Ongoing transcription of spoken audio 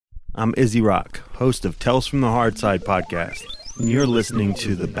I'm Izzy Rock, host of Tales from the Hard Side podcast, and you're listening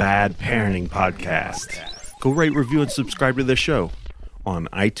to the Bad Parenting Podcast. Go rate, review, and subscribe to the show on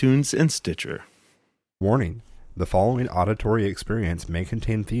iTunes and Stitcher. Warning: the following auditory experience may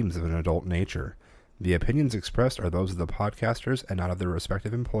contain themes of an adult nature. The opinions expressed are those of the podcasters and not of their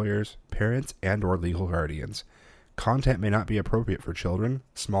respective employers, parents, and/or legal guardians. Content may not be appropriate for children,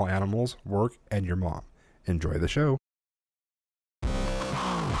 small animals, work, and your mom. Enjoy the show.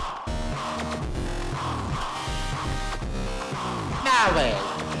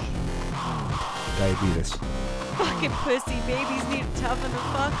 Diabetes. Fucking pussy babies need to toughen the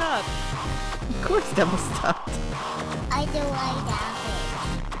fuck up. Of course, double stuffed. I do like that.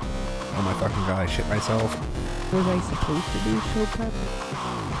 Oh my fucking god, I shit myself. Was I supposed to do show prep?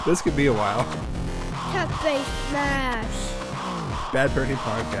 This could be a while. Pepe Smash. Bad Parenting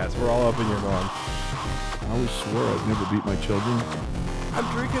Podcast. We're all up in your mom. I always swore I'd never beat my children. I'm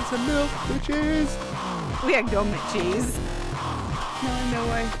drinking some milk, bitches. We had government cheese. Now I know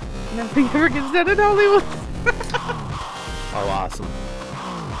why nothing ever gets done in Hollywood. Oh, awesome.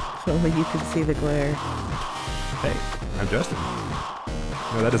 If only you could see the glare. Hey, I'm Justin.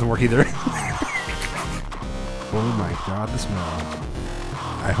 No, that doesn't work either. Oh my god, the smell.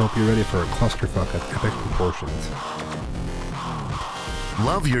 I hope you're ready for a clusterfuck of epic proportions.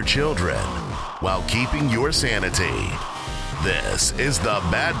 Love your children while keeping your sanity. This is the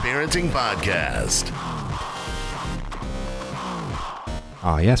Bad Parenting Podcast.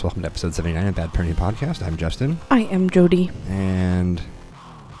 Yes, welcome to episode 79 of Bad Parenting Podcast. I'm Justin. I am Jody. And...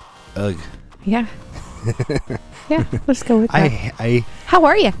 ugh. Yeah. Yeah, let's go with that. I How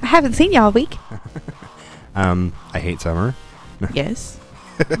are you? I haven't seen you all week. I hate summer. Yes.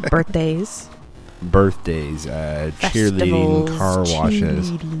 Birthdays. Birthdays, cheerleading, Festivals, car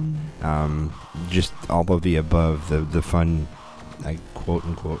washes, cheerleading. just all of the above, the fun, quote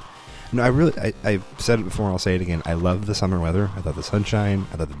unquote. No, I've said it before and I'll say it again. I love the summer weather. I love the sunshine.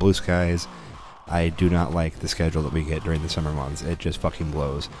 I love the blue skies. I do not like the schedule that we get during the summer months. It just fucking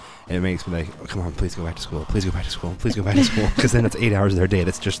blows. And it makes me like, oh, come on, please go back to school. Please go back to school. Please go back to school. Because then it's 8 hours of their day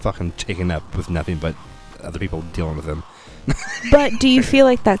that's just fucking taken up with nothing but other people dealing with them. But do you feel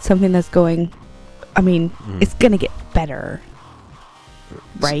like that's something that's going... I mean, it's going to get better,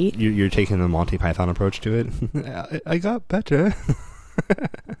 right? So you're taking the Monty Python approach to it? I got better.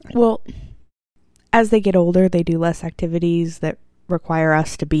 Well, as they get older, they do less activities that require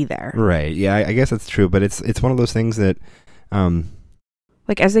us to be there. Right. Yeah, I guess that's true. But it's one of those things that...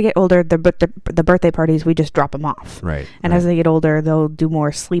 like, as they get older, the birthday parties, we just drop them off. right. And right. as they get older, they'll do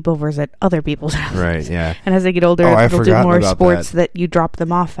more sleepovers at other people's houses. Right, yeah. And as they get older, I've they'll do forgotten more about sports that you drop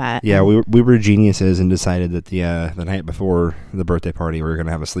them off at. Yeah, we were geniuses and decided that the night before the birthday party, we were going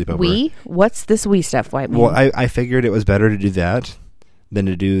to have a sleepover. We? What's this we stuff, White Man? Well, I figured it was better to do that than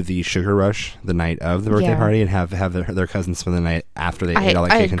to do the sugar rush the night of the birthday party and have their cousins spend the night after they ate all the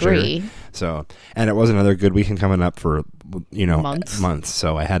cake and sugar. So, and it was another good weekend coming up for, months.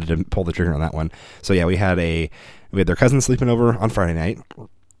 So I had to pull the trigger on that one. So yeah, we had their cousins sleeping over on Friday night.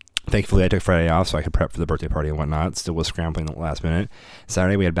 Thankfully, I took Friday off so I could prep for the birthday party and whatnot. Still was scrambling at the last minute.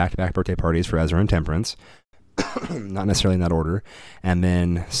 Saturday, we had back-to-back birthday parties for Ezra and Temperance. Not necessarily in that order. And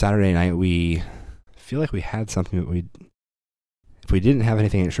then Saturday night, we feel like we had something that if we didn't have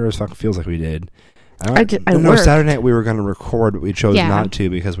anything, it sure as fuck feels like we did. Saturday night we were going to record, but we chose not to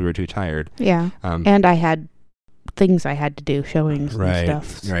because we were too tired. Yeah. And I had things I had to do, showings and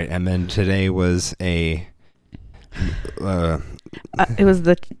stuff. Right. And then today was it was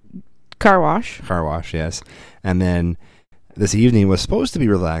the car wash. Car wash, yes. And then this evening was supposed to be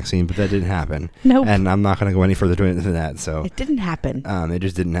relaxing, but that didn't happen. Nope. And I'm not going to go any further into that. So it didn't happen. It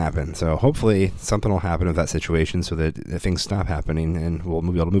just didn't happen. So hopefully something will happen with that situation so that things stop happening and we'll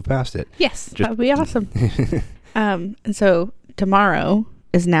be able to move past it. Yes, that would be awesome. And so tomorrow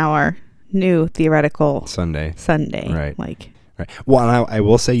is now our new theoretical Sunday. Right. Right. Well, and I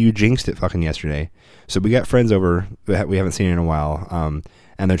will say you jinxed it fucking yesterday. So we got friends over that we haven't seen in a while.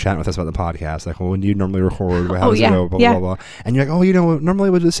 And they're chatting with us about the podcast. Like, well, when do you normally record? How does it go? Blah, blah, blah. And you're like, normally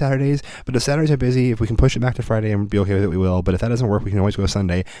we'll do Saturdays. But if Saturdays are busy, if we can push it back to Friday and be okay with it, we will. But if that doesn't work, we can always go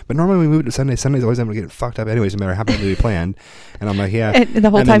Sunday. But normally we move it to Sunday. Sunday's always going to get fucked up anyways, no matter how badly we planned. And I'm like, yeah. And the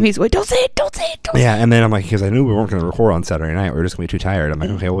whole time he's like, don't say it. Yeah, and then I'm like, because I knew we weren't going to record on Saturday night. We were just going to be too tired. I'm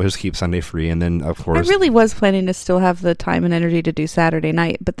like, okay, we'll just keep Sunday free. And then, of course. I really was planning to still have the time and energy to do Saturday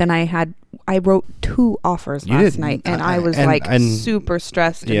night. But then I wrote 2 offers last night. And I was super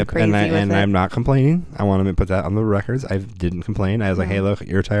stressed and crazy with it. And I'm not complaining. I want to put that on the records. I didn't complain. I was like, hey, look,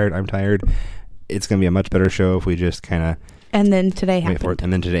 you're tired. I'm tired. It's going to be a much better show if we just kind of And then today happened.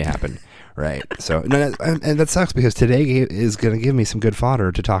 And then today happened. Right. So, and that sucks because today is going to give me some good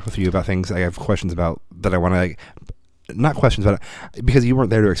fodder to talk with you about things I have questions about that I want to, not questions, but because you weren't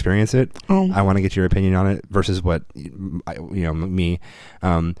there to experience it, I want to get your opinion on it versus what, me.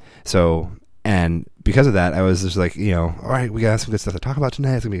 So, and because of that, I was just like, all right, we got some good stuff to talk about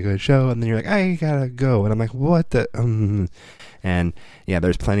tonight. It's going to be a good show. And then you're like, I got to go. And I'm like, what the, and yeah,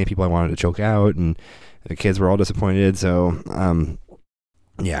 there's plenty of people I wanted to choke out, and the kids were all disappointed. So,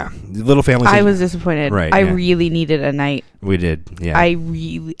 yeah, little family. I was disappointed. Right. I really needed a night. We did. Yeah.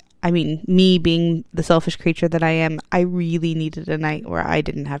 I mean, me being the selfish creature that I am, I really needed a night where I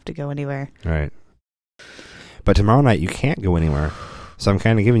didn't have to go anywhere. Right. But tomorrow night you can't go anywhere. So I'm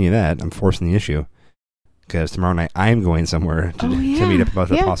kind of giving you that. I'm forcing the issue. Because tomorrow night I'm going somewhere to meet up about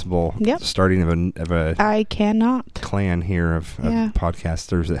the possible starting of a I cannot clan here of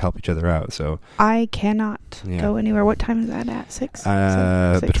podcasters that help each other out. So I cannot go anywhere. What time is that at? 6?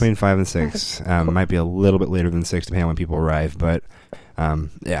 6? Between 5 and 6. Cool. Might be a little bit later than 6 depending on when people arrive. But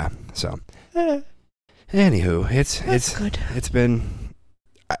yeah. So anywho,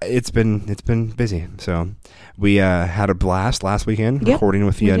 it's been busy. So we had a blast last weekend recording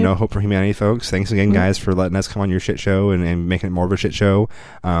with the No Hope for Humanity folks. Thanks again, guys, for letting us come on your shit show and making it more of a shit show.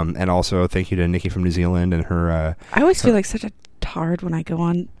 And also thank you to Nikki from New Zealand and her. I always feel like such a tard when I go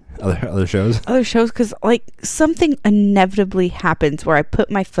on other shows. Because something inevitably happens where I put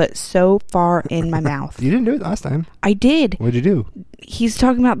my foot so far in my mouth. You didn't do it last time. I did. What'd you do? He's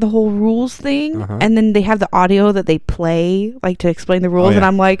talking about the whole rules thing, and then they have the audio that they play to explain the rules, and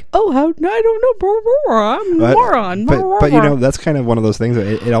I'm like, I don't know, I'm a moron. But that's kind of one of those things.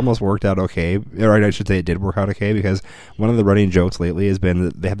 It almost worked out okay, or I should say it did work out okay, because one of the running jokes lately has been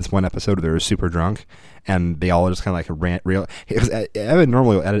that they had this one episode where they were super drunk, and they all just kind of rant real. Evan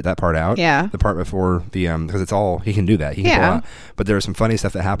normally will edit that part out, the part before the because it's all he can do that. He can pull out. But there was some funny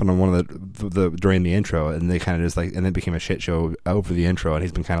stuff that happened on one of the during the intro, and they kind of just and it became a shit show over the intro, and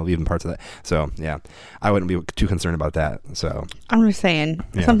he's been kind of leaving parts of that. So yeah, I wouldn't be too concerned about that. So I'm just saying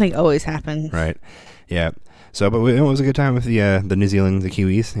something always happens, right? Yeah. So, but it was a good time with the New Zealand, the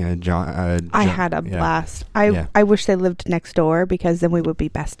Kiwis. John, I had a blast. I wish they lived next door because then we would be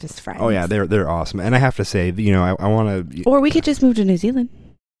bestest friends. Oh yeah, they're awesome. And I have to say, I want to. Or we could just move to New Zealand.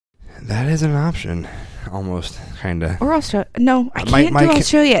 That is an option, almost, kind of. Or Australia. No, I can't do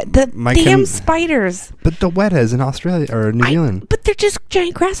Australia. The damn spiders. But the weta is in Australia or New Zealand. But they're just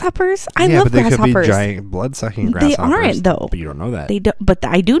giant grasshoppers. I love grasshoppers. They could be giant blood-sucking grasshoppers. They aren't, though. But you don't know that. They don't. But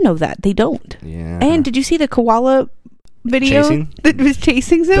I do know that. They don't. Yeah. And did you see the koala video that was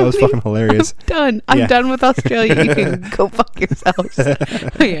chasing somebody? That was fucking hilarious. I'm done. I'm done with Australia. You can go fuck yourselves.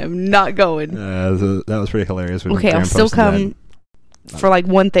 I am not going. That was pretty hilarious. Okay, I'll still come for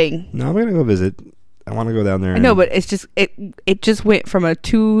one thing. No, I'm gonna go visit. I want to go down there. I know, but it's just it just went from a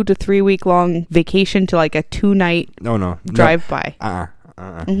 2 to 3 week long vacation to a 2-night drive by.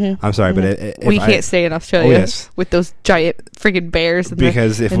 I'm sorry, but if we can't stay in Australia with those giant friggin' bears.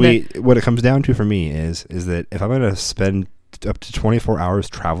 Because what it comes down to for me is that if I'm going to spend up to 24 hours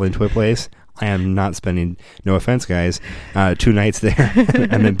traveling to a place, I am not spending, no offense, guys, 2 nights there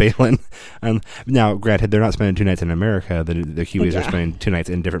and then bailing. Now, granted, they're not spending 2 nights in America. The Kiwis are spending 2 nights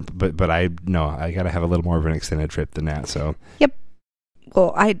in different. But I got to have a little more of an extended trip than that. So yep.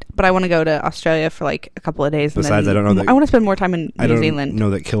 Well, I want to go to Australia for a couple of days. Besides, I don't know that I want to spend more time in New Zealand. I don't know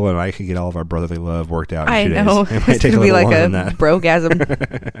that Killa and I could get all of our brotherly love worked out in I 2 know. days. It might take a little longer than that.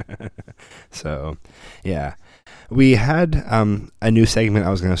 Brogasm. So, yeah. We had a new segment I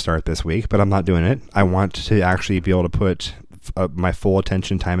was going to start this week, but I'm not doing it. I want to actually be able to put my full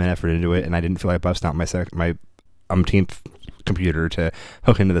attention, time, and effort into it, and I didn't feel like busting out my umpteenth computer to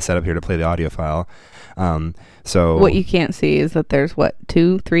hook into the setup here to play the audio file. So what you can't see is that there's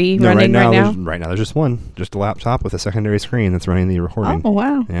 2, 3 running right now. Right now, there's just one, just a laptop with a secondary screen that's running the recording. Oh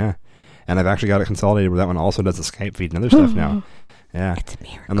wow! Yeah, and I've actually got it consolidated where that one also does the Skype feed and other stuff now. Yeah, it's a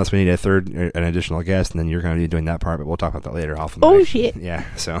miracle. Unless we need an additional guest, and then you're going to be doing that part, but we'll talk about that later. Shit! Yeah.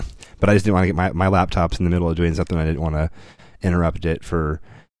 So, but I just didn't want to get my laptops in the middle of doing something. I didn't want to interrupt it I'm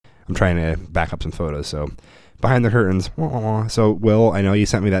trying to back up some photos, so. Behind the curtains. So, Will, I know you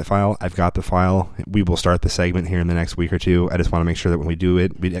sent me that file. I've got the file. We will start the segment here in the next week or two. I just want to make sure that when we do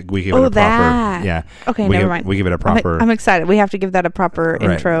it, we give it a proper... Yeah. Okay, never mind. We give it a proper... I'm excited. We have to give that a proper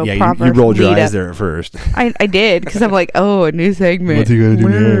intro. Yeah, proper you rolled your eyes there at first. I did, because I'm like, a new segment. What's he going to do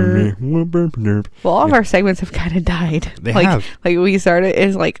now? Well, all of our segments have kind of died. They have. We started,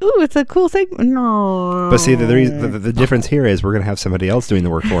 it's it's a cool segment. No. But see, the difference here is we're going to have somebody else doing the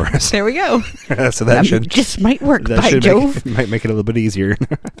work for us. There we go. So that should... Just might work, by Jove. Might make it a little bit easier.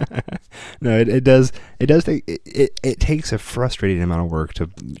 No, it does. It does take. It takes a frustrating amount of work to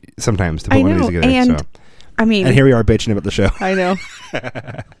sometimes to put one of these together. And so. I mean, and here we are bitching about the show. I know.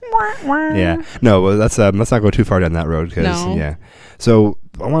 Yeah. No, well, let's not go too far down that road because yeah. So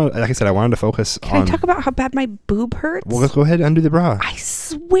like I said, I wanted to focus on. Can I talk about how bad my boob hurts? Well, let's go ahead and undo the bra. I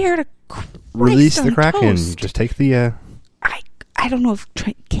swear to Christ, release the Kraken. Just take the. I don't know if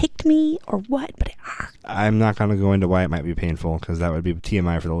Trent kicked me or what, but it hurt. I'm not going to go into why it might be painful because that would be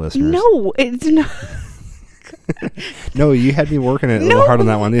TMI for the listeners. No, it's not. No, you had me working it a little hard on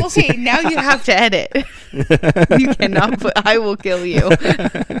that one. Okay, now you have to edit. You cannot put, I will kill you.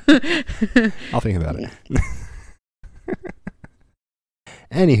 I'll think about it.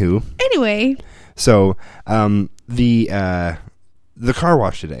 Anyway. So, the car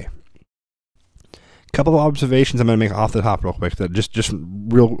wash today. Couple of observations I'm going to make off the top real quick. That just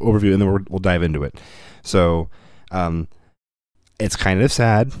real overview, and then we'll dive into it. So, it's kind of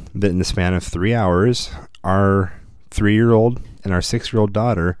sad that in the span of 3 hours, our 3-year-old and our 6-year-old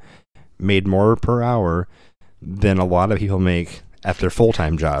daughter made more per hour than a lot of people make at their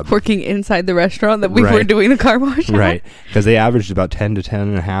full-time job. Working inside the restaurant that we were doing the car wash at? Right. Because they averaged about 10 to 10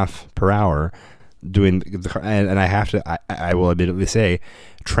 and a half per hour doing the car. And I have to, I will admittedly say,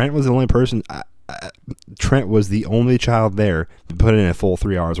 Trent was the only person... Trent was the only child there to put in a full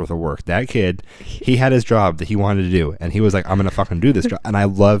 3 hours worth of work. That kid, he had his job that he wanted to do, and he was like, I'm going to fucking do this job. And I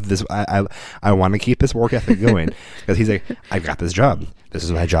love this. I want to keep this work ethic going because he's like, I got this job. This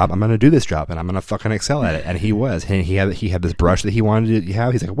is my job. I'm going to do this job, and I'm going to fucking excel at it. And he was. And he had this brush that he wanted to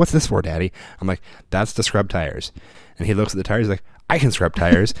have. He's like, what's this for, Daddy? I'm like, that's to scrub tires. And he looks at the tires, he's like, I can scrub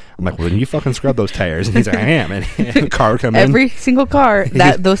tires. I'm like, well, then you fucking scrub those tires. And he's like, I am. And the car would come in. Every single car,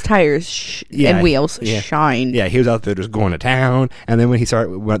 those tires and wheels shine. Yeah, he was out there just going to town. And then when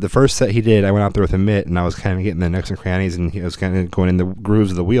the first set he did, I went out there with a mitt, and I was kind of getting the nooks and crannies, and he was kind of going in the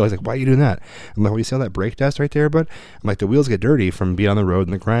grooves of the wheel. He's like, why are you doing that? I'm like, well, you see all that brake dust right there, bud? I'm like, the wheels get dirty from being on the road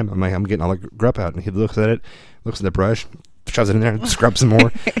and the grime. I'm like, I'm getting all the grup out. And he looks at it, looks at the brush, shoves it in there, scrubs some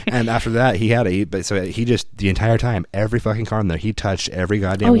more, and after that he had it. But so he just the entire time, every fucking car in there, he touched every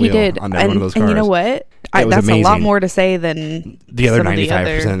goddamn wheel on every one of those cars. And you know what? That's amazing. A lot more to say than the other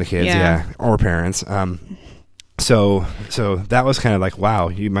 95% of the kids, or parents. So that was kind of like, wow,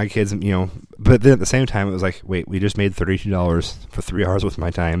 my kids, But then at the same time, it was like, wait, we just made $32 for 3 hours with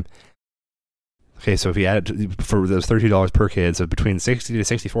my time. Okay, so if you add it for those $32 per kid, so between $60 to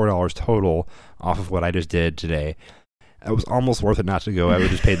 $64 total off of what I just did today, it was almost worth it not to go. I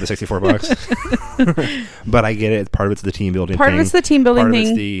would just pay the $64. But I get it. Part of it's the team building thing. Part of it's the team building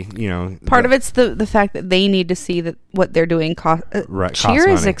thing. Part of it's the, Part of it's the fact that they need to see that what they're doing cheer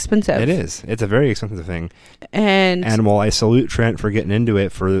is expensive. It is. It's a very expensive thing. And while I salute Trent for getting into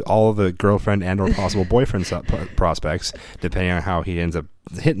it for all of the girlfriend and or possible boyfriend prospects, depending on how he ends up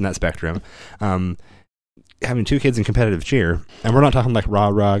hitting that spectrum, having 2 kids in competitive cheer, and we're not talking like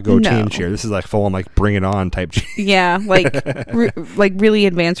rah go team cheer. This is like full on like bring it on type cheer. Yeah, like like really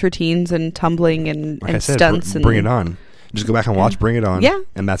advanced routines and tumbling and stunts and bring it on. Just go back and watch Bring It On. Yeah,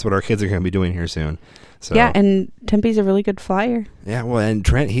 and that's what our kids are going to be doing here soon. So yeah, and Tempe's a really good flyer. Yeah, well, and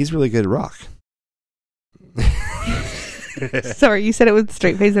Trent, he's really good at rock. Sorry, you said it with a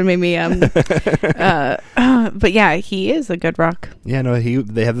straight face and made me but yeah, he is a good rock. Yeah, no,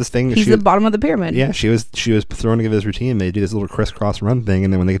 they have this thing. He's the bottom of the pyramid. Yeah, she was throwing together his routine. They do this little crisscross run thing,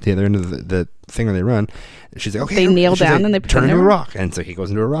 and then when they get to the other end of the thing where they run, she's like, okay, they kneel down and they turn into a rock, and so he goes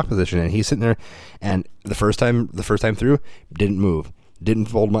into a rock position, and he's sitting there, and the first time through, didn't move. Didn't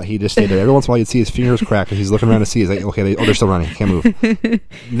fold much. He just stayed there. Every once in a while, you'd see his fingers crack, and he's looking around to see. He's like, okay, they're still running. Can't move.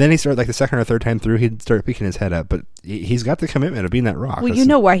 Then he started, like, the second or third time through, he'd start peeking his head up. But he's got the commitment of being that rock. Well, you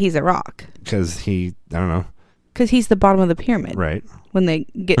know why he's a rock. Because I don't know. Because he's the bottom of the pyramid. Right. When they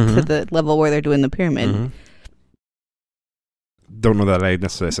get to the level where they're doing the pyramid. Mm-hmm. Don't know that I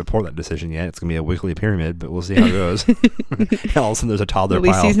necessarily support that decision yet. It's going to be a wiggly pyramid, but we'll see how it goes. All of a sudden, there's a toddler pile.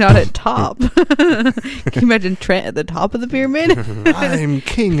 At least he's not at top. Can you imagine Trent at the top of the pyramid? I'm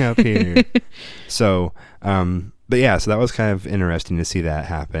king up here. So, but yeah, so that was kind of interesting to see that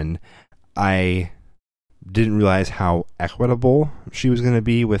happen. I didn't realize how equitable she was going to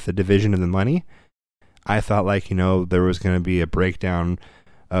be with the division of the money. I thought, like, there was going to be a breakdown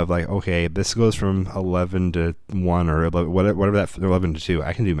of like, okay, this goes from 11 to 1 or 11, whatever that 11 to 2.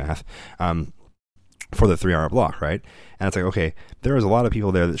 I can do math. For the 3 hour block, right? And it's like, okay, there was a lot of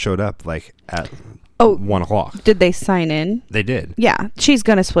people there that showed up like at 1 o'clock. Did they sign in? They did. Yeah, she's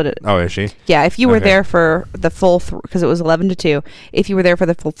gonna split it. Oh, is she? Yeah, if you were there for the full, because it was 11 to 2. If you were there for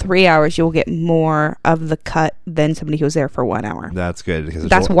the full 3 hours, you will get more of the cut than somebody who was there for 1 hour. That's good because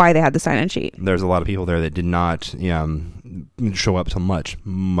that's why they had the sign-in sheet. There's a lot of people there that did not show up till much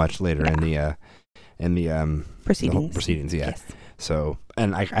later in the proceedings. Yeah. Yes. So,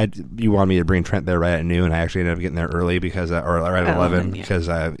 and you wanted me to bring Trent there right at noon. I actually ended up getting there early because, or right at 11 because,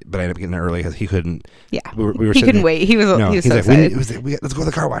 but I ended up getting there early because he couldn't. Yeah, we were he couldn't wait. He was so like, excited. Let's go to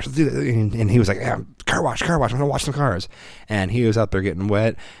the car wash. Let's do that. And he was like, yeah, car wash. I'm gonna wash some cars. And he was out there getting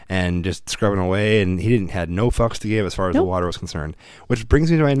wet and just scrubbing away, and he had no fucks to give as far as the water was concerned. Which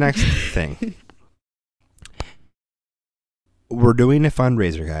brings me to my next thing. We're doing a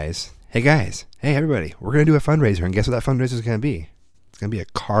fundraiser, guys. Hey everybody, we're going to do a fundraiser, and guess what that fundraiser is going to be? It's going to be a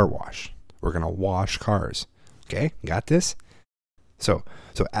car wash. We're going to wash cars. Okay, got this? So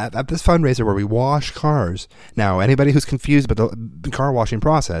at this fundraiser where we wash cars, now anybody who's confused about the car washing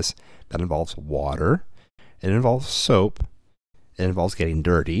process, that involves water, it involves soap, it involves getting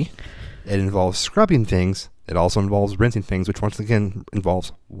dirty, it involves scrubbing things, it also involves rinsing things, which once again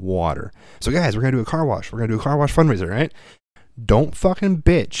involves water. So guys, we're going to do a car wash. We're going to do a car wash fundraiser, right? Don't fucking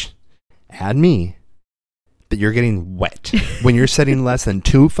bitch at me that you're getting wet when you're sitting less than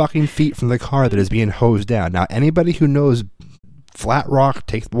 2 fucking feet from the car that is being hosed down. Now, anybody who knows flat rock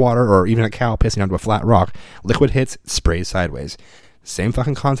takes water, or even a cow pissing onto a flat rock, liquid hits, sprays sideways. Same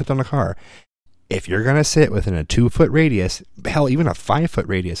fucking concept on a car. If you're going to sit within a 2-foot radius, hell, even a 5-foot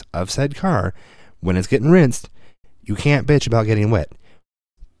radius of said car, when it's getting rinsed, you can't bitch about getting wet.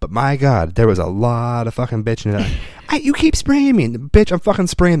 But my God, there was a lot of fucking bitching. You keep spraying me. Bitch, I'm fucking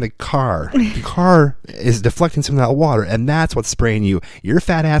spraying the car. The car is deflecting some of that water, and that's what's spraying you. Your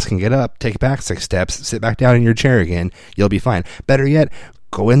fat ass can get up, take back 6 steps, sit back down in your chair again. You'll be fine. Better yet,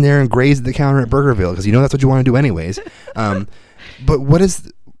 go in there and graze at the counter at Burgerville, because you know that's what you want to do anyways. But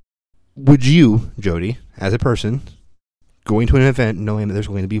would you, Jody, as a person, going to an event knowing that there's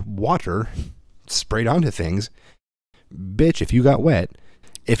going to be water sprayed onto things, bitch, if you got wet,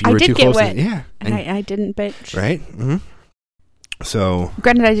 if you were too close, and I didn't bitch. Right? Mm-hmm. So,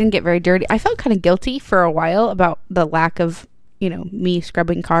 granted, I didn't get very dirty. I felt kind of guilty for a while about the lack of, me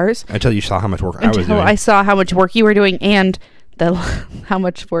scrubbing cars. Until you saw how much work I was doing. I saw how much work you were doing, and how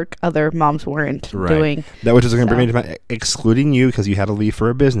much work other moms weren't doing. That which is going to bring me to my excluding you because you had to leave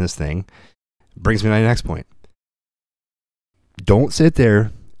for a business thing. Brings me to my next point. Don't sit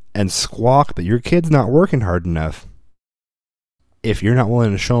there and squawk that your kid's not working hard enough if you're not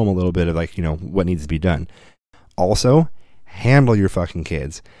willing to show them a little bit of what needs to be done. Also, handle your fucking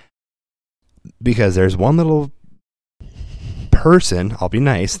kids. Because there's one little person, I'll be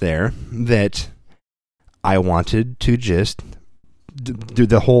nice there, that I wanted to just do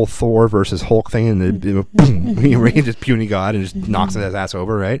the whole Thor versus Hulk thing, and he just puny God and just knocks his ass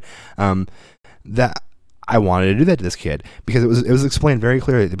over, right? That I wanted to do that to this kid because it was explained very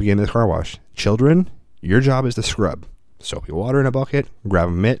clearly at the beginning of the car wash. Children, your job is to scrub. Soapy water in a bucket, grab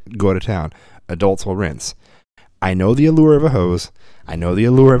a mitt, go to town. Adults will rinse. I know the allure of a hose. I know the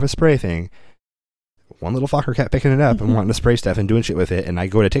allure of a spray thing. One little fucker kept picking it up and wanting to spray stuff and doing shit with it, and I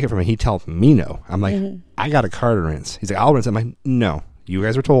go to take it from him. He tells me no. I'm like, I got a car to rinse. He's like, I'll rinse it. I'm like, no. You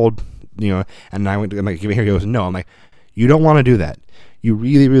guys were told, and I went to, I'm like, give me here. He goes, no. I'm like, you don't want to do that. You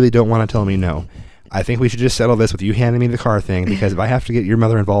really, really don't want to tell me no. I think we should just settle this with you handing me the car thing, because if I have to get your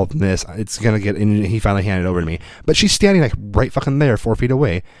mother involved in this, it's going to get... And he finally handed it over to me. But she's standing right fucking there, 4 feet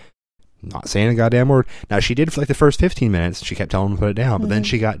away, not saying a goddamn word. Now, she did for the first 15 minutes. She kept telling him to put it down, but then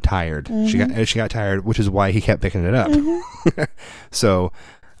she got tired. She got tired, which is why he kept picking it up. So,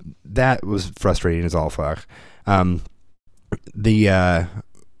 that was frustrating as all fuck. The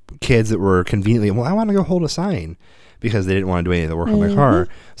kids that were conveniently... Well, I want to go hold a sign. Because they didn't want to do any of the work on the car.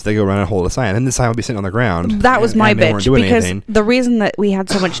 So they go run and hold a sign. And then the sign would be sitting on the ground. That was my bitch. Because the reason that we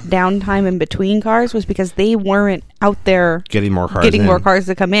had so much downtime in between cars was because they weren't out there getting more cars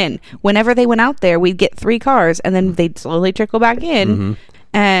to come in. Whenever they went out there, we'd get 3 cars and then they'd slowly trickle back in.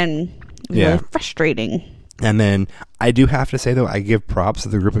 And it was really frustrating. And then I do have to say, though, I give props to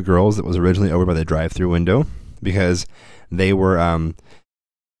the group of girls that was originally over by the drive-thru window. Because they were...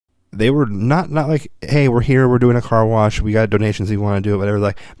 They were not like, hey, we're here, we're doing a car wash, we got donations, we want to do it, whatever.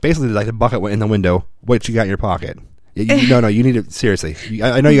 Like, basically, like the bucket went in the window. What you got in your pocket? No, you need it seriously.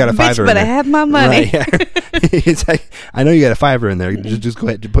 I know you got a $5 in there. But I have my money. Right, yeah. It's like, I know you got a $5 in there. Just go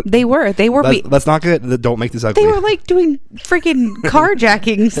ahead. They were. Let's not get. Don't make this ugly. They were like doing freaking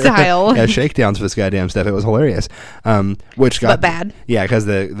carjacking style. Yeah, shakedowns for this goddamn stuff. It was hilarious. But bad. Yeah, because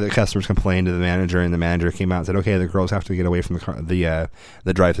the customers complained to the manager, and the manager came out and said, "Okay, the girls have to get away from the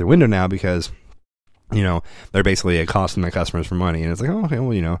drive-thru window now because." They're basically costing the customers for money. And it's like, oh, okay,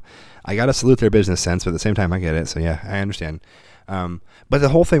 well, I got to salute their business sense, but at the same time, I get it. So, yeah, I understand. But the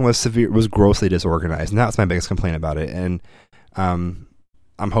whole thing was grossly disorganized. And that's my biggest complaint about it. And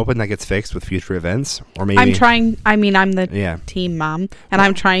I'm hoping that gets fixed with future events, or maybe I'm trying. I mean, I'm the team mom, and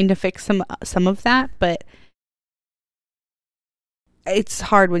I'm trying to fix some of that, but it's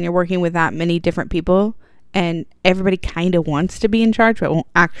hard when you're working with that many different people, and everybody kind of wants to be in charge, but won't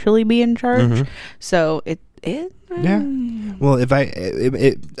actually be in charge. Mm-hmm. So yeah. Well,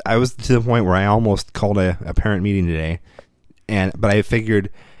 I was to the point where I almost called a parent meeting today, but I figured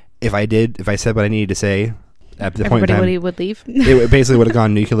if I said what I needed to say at the point in time, everybody would leave. It basically would have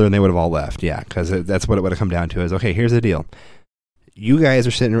gone nuclear, and they would have all left. Yeah, because that's what it would have come down to. Is okay. Here's the deal. You guys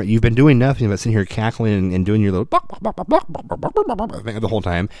are you've been doing nothing but sitting here cackling and doing your little the whole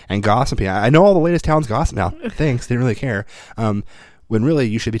time and gossiping. I know all the latest towns gossip now. Thanks, didn't really care. When really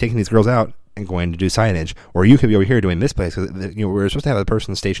you should be taking these girls out and going to do signage, or you could be over here doing this place, because we're supposed to have a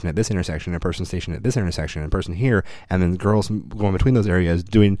person stationed at this intersection, a person stationed at this intersection, and a person here, and then girls going between those areas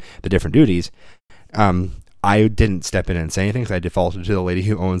doing the different duties. I didn't step in and say anything because I defaulted to the lady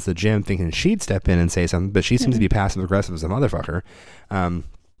who owns the gym, thinking she'd step in and say something, but she seems to be passive aggressive as a motherfucker.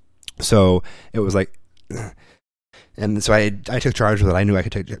 So it was like, and so I took charge with it. I knew I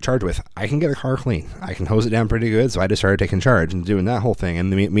could take charge with. I can get a car clean. I can hose it down pretty good. So I just started taking charge and doing that whole thing.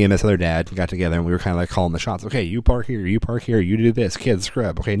 And me and this other dad got together, and we were kind of like calling the shots. Okay, you park here, you do this, kids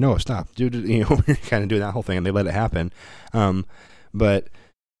scrub. Okay, no, stop, we were kind of doing that whole thing, and they let it happen. But.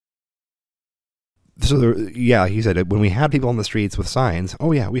 So, he said when we had people on the streets with signs,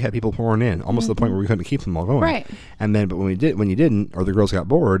 we had people pouring in, almost to the point where we couldn't keep them all going. Right. And then, but when you didn't, or the girls got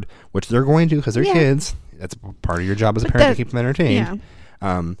bored, which they're going to because they're kids, that's part of your job as a parent to keep them entertained.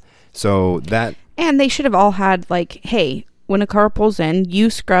 Yeah. So that... And they should have all had, like, hey, when a car pulls in, you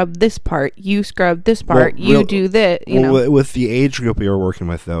scrub this part, you scrub this part, do this, With the age group we were working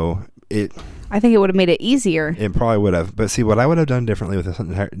with, though, I think it would have made it easier. It probably would have. But see, what I would have done differently with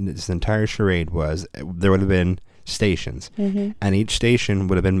this entire charade was there would have been stations. Mm-hmm. And each station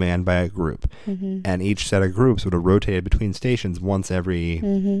would have been manned by a group. Mm-hmm. And each set of groups would have rotated between stations once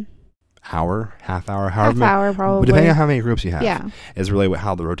every hour, half hour, probably. Depending on how many groups you have, is really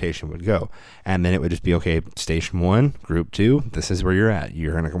how the rotation would go. And then it would just be, okay, station 1, group 2, this is where you're at.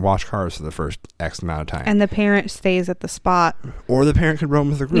 You're going to wash cars for the first X amount of time. And the parent stays at the spot. Or the parent could roam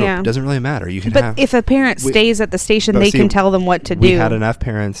with the group. Yeah. It doesn't really matter. You can But if a parent stays at the station, they can tell them what to do. We had enough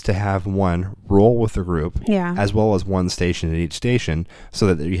parents to have one roll with the group, as well as one station at each station,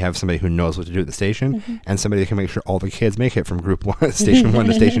 so that you have somebody who knows what to do at the station, and somebody that can make sure all the kids make it from group 1, station 1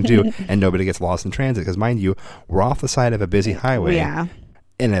 to station 2, and nobody gets lost in transit. Because mind you, we're off the side of a busy highway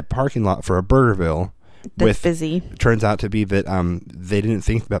in a parking lot for a Burgerville. That's busy. Turns out to be that they didn't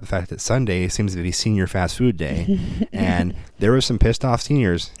think about the fact that Sunday seems to be senior fast food day, and there were some pissed off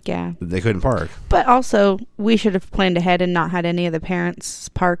seniors. Yeah, that they couldn't park. But also, we should have planned ahead and not had any of the parents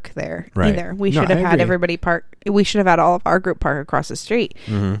park there either. We should have had everybody park. We should have had all of our group park across the street.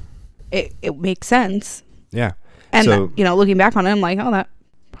 Mm-hmm. It makes sense. Yeah, and so, looking back on it, I'm like, oh, that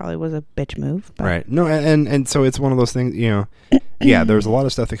probably was a bitch move. But. Right. No, and so it's one of those things. There's a lot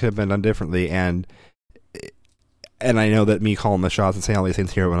of stuff that could have been done differently, and I know that me calling the shots and saying all these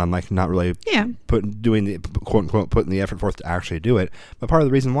things here when I'm like not really doing the quote unquote putting the effort forth to actually do it. But part of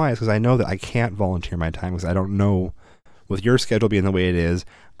the reason why is because I know that I can't volunteer my time because I don't know, with your schedule being the way it is,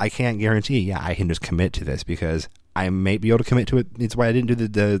 I can't guarantee. I can just commit to this because I may be able to commit to it. It's why I didn't do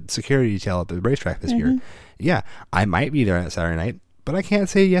the security detail at the racetrack this year. Yeah, I might be there on Saturday night, but I can't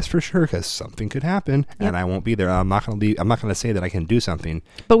say yes for sure because something could happen and I won't be there. I'm not going to say that I can do something.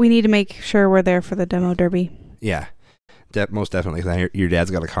 But we need to make sure we're there for the demo derby. Yeah, most definitely. Because your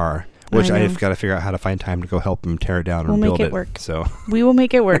dad's got a car, which I've got to figure out how to find time to go help him tear it down and build it. We'll make it work. So we will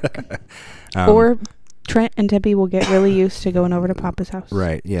make it work. Or Trent and Debbie will get really used to going over to Papa's house.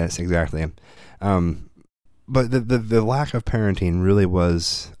 Right. Yes. Exactly. But the lack of parenting really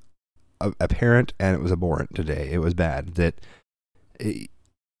was apparent, and it was abhorrent today. It was bad that.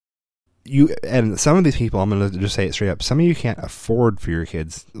 And some of these people, I'm going to just say it straight up, some of you can't afford for your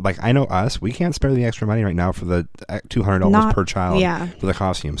kids. Like, I know us, we can't spare the extra money right now for the $200 per child for the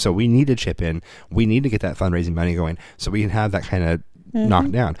costume. So we need to chip in. We need to get that fundraising money going so we can have that kind of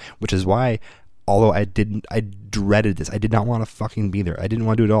knocked down, which is why, although I dreaded this. I did not want to fucking be there. I didn't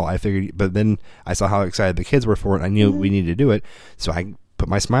want to do it at all. I figured, but then I saw how excited the kids were for it. I knew we needed to do it. So I put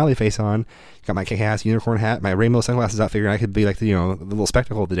my smiley face on, got my kick-ass unicorn hat, my rainbow sunglasses out, figuring I could be like the little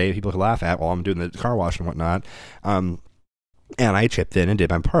spectacle of the day people could laugh at while I'm doing the car wash and whatnot. And I chipped in and did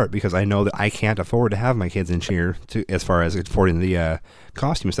my part because I know that I can't afford to have my kids in cheer as far as affording the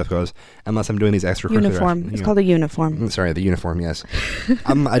costume stuff goes unless I'm doing these extracurricular. Uniform. It's called a uniform. Sorry, the uniform, yes.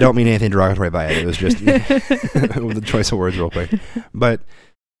 I don't mean anything derogatory by it. It was just the choice of words real quick. But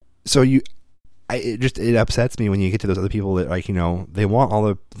so it upsets me when you get to those other people that, like, you know, they want all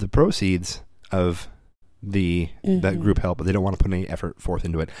the proceeds of that group help, but they don't want to put any effort forth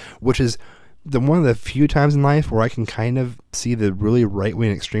into it, which is one of the few times in life where I can kind of see the really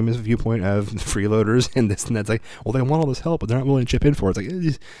right-wing extremist viewpoint of freeloaders and this and that's. Like, well, they want all this help, but they're not willing to chip in for it. It's like, I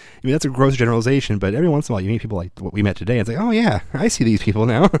mean, that's a gross generalization, but every once in a while you meet people like what we met today. It's like, oh yeah, I see these people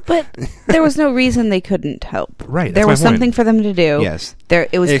now. But there was no reason they couldn't help. Right. There was something for them to do. Yes.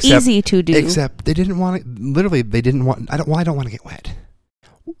 It was easy to do. Except they didn't want to, literally, they didn't want, I don't want to get wet.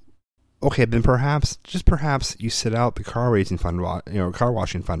 Okay, then perhaps you sit out the car washing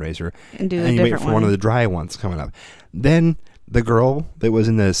fundraiser, and you wait for one of the dry ones coming up. Then the girl that was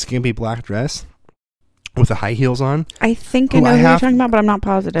in the skimpy black dress with the high heels on. I think I know who you're talking about, but I'm not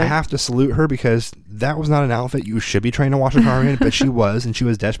positive. I have to salute her because that was not an outfit you should be trying to wash a car in, but she was, and she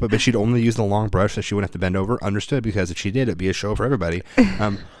was desperate, but she'd only use the long brush so she wouldn't have to bend over. Understood, because if she did, it'd be a show for everybody.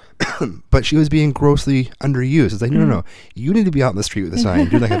 But she was being grossly underused. It's like, no, you need to be out in the street with a sign,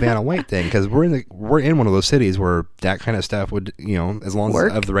 do like a Vanna White thing, because we're in one of those cities where that kind of stuff would, you know, as long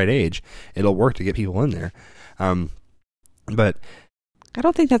as of the right age, it'll work to get people in there. But I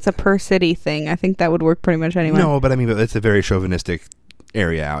don't think that's a per city thing. I think that would work pretty much anywhere. No, but I mean, it's a very chauvinistic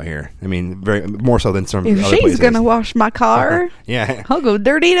area out here. I mean, very more so than some other places. If she's gonna wash my car, yeah, I'll go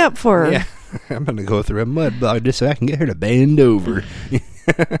dirty it up for her. Yeah. I'm gonna go through a mud bog just so I can get her to bend over.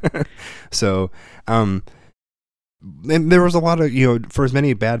 So, and there was a lot of, you know, for as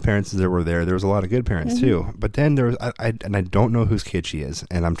many bad parents as there was a lot of good parents too. But then there was, I don't know whose kid she is,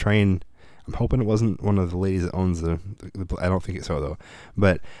 and I'm hoping it wasn't one of the ladies that owns the I don't think it's so though.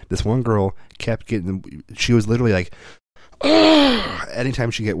 But this one girl kept getting, she was literally like,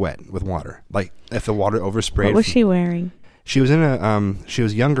 anytime she get wet with water, like if the water oversprayed. What was she wearing? She was she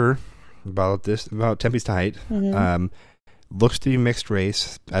was younger, about Tempe's height. Looks to be mixed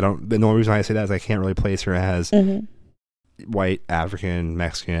race. The only reason I say that is I can't really place her as white, African,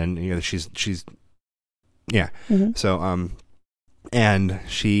 Mexican. You know, she's yeah. So and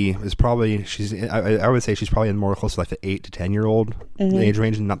she is probably I would say she's probably more close to like the 8 to 10 year old age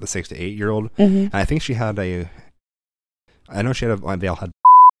range, and not the 6 to 8 year old. And I think she had they all had I don't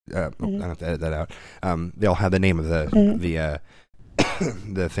have to edit that out. They all had the name of the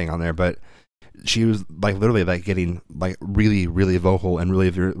thing on there, but she was like literally like getting like really, really vocal and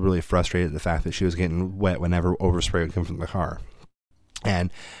really, really frustrated at the fact that she was getting wet whenever overspray would come from the car.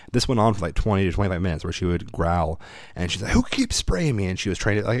 And this went on for like 20 to 25 minutes where she would growl, and she's like, "Who keeps spraying me?" And she was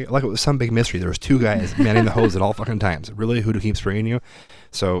trying to like it was some big mystery. There was 2 guys manning the hose at all fucking times. Really, who to keep spraying you?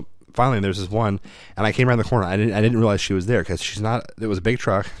 So finally, there's this one, and I came around the corner. I didn't realize she was there because she's not. It was a big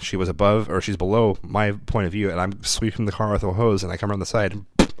truck. She was she's below my point of view, and I'm sweeping the car with a hose, and I come around the side,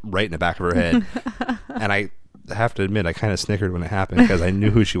 right in the back of her head. And I have to admit, I kind of snickered when it happened because I knew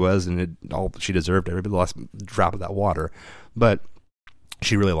who she was, and she deserved every last drop of that water. But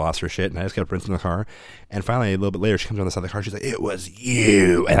she really lost her shit, and I just kept rinsing the car. And finally, a little bit later, she comes on the side of the car. She's like, "It was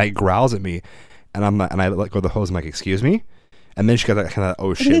you," and I growls at me, and I let go of the hose. I'm like, "Excuse me." And then she got that kind of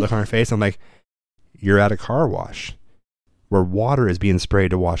oh shit look on her face. I'm like, "You're at a car wash where water is being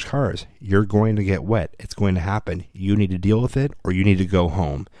sprayed to wash cars. You're going to get wet. It's going to happen. You need to deal with it, or you need to go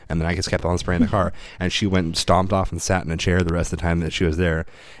home." And then I just kept on spraying the car, and she went and stomped off and sat in a chair the rest of the time that she was there,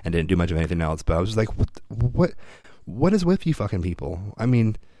 and didn't do much of anything else. But I was just like, what is with you fucking people? I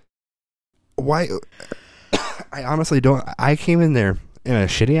mean, why? I honestly don't. I came in there in a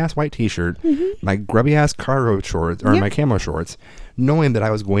shitty ass white t-shirt, my grubby ass cargo shorts, or my camo shorts, knowing that I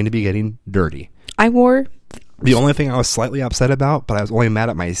was going to be getting dirty. The only thing I was slightly upset about, but I was only mad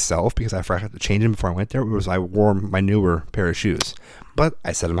at myself because I forgot to change them before I went there, was I wore my newer pair of shoes. But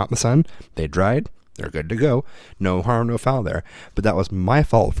I set them out in the sun. They dried. They're good to go. No harm, no foul there. But that was my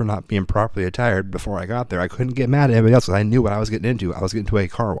fault for not being properly attired before I got there. I couldn't get mad at anybody else because I knew what I was getting into. I was getting into a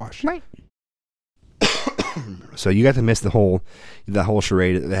car wash. Right. So you got to miss the whole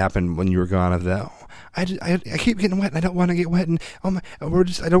charade that happened when you were gone of that. I keep getting wet and I don't want to get wet, and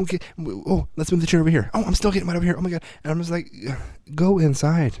let's move the chair over here. Oh, I'm still getting wet over here. Oh my God. And I'm just like, go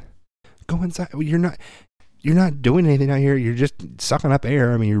inside. You're not doing anything out here. You're just sucking up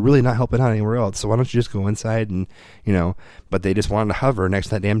air. I mean, you're really not helping out anywhere else. So why don't you just go inside and, but they just wanted to hover next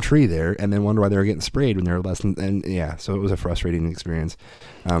to that damn tree there and then wonder why they were getting sprayed when they were less than, and yeah, so it was a frustrating experience.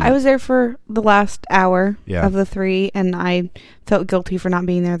 I was there for the last hour of the 3, and I felt guilty for not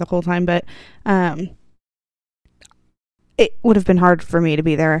being there the whole time, but, it would have been hard for me to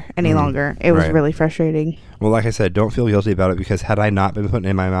be there any longer. It was really frustrating. Well, like I said, don't feel guilty about it, because had I not been putting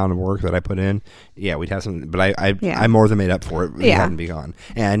in my amount of work that I put in, we'd have some. But I more than made up for it. You hadn't be gone,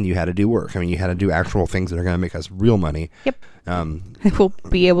 and you had to do work. I mean, you had to do actual things that are going to make us real money. Yep. We'll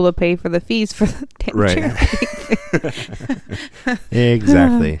be able to pay for the fees for the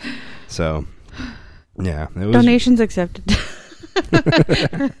Exactly. So, yeah, it was, donations accepted.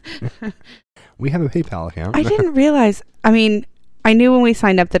 We have a PayPal account. I didn't realize. I mean, I knew when we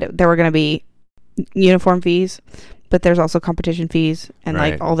signed up that there were going to be uniform fees, but there's also competition fees and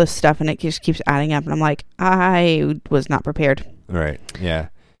like all this stuff, and it just keeps adding up. And I'm like, I was not prepared. Right. Yeah.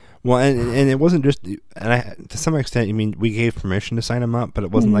 Well, and it wasn't just, and to some extent, I mean, we gave permission to sign them up, but it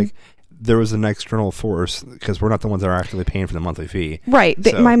wasn't like there was an external force, because we're not the ones that are actually paying for the monthly fee. Right.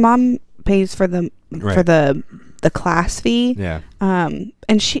 So, my mom pays for the class fee. Yeah. And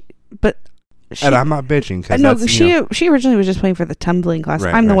and I'm not bitching. No, she originally was just paying for the tumbling class.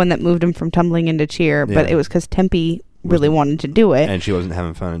 I'm the one that moved him from tumbling into cheer, but it was because Tempe really wanted to do it. And she wasn't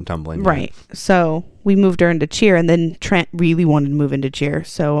having fun in tumbling. Right. Yet. So we moved her into cheer, and then Trent really wanted to move into cheer.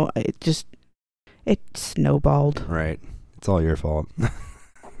 So it snowballed. Right. It's all your fault.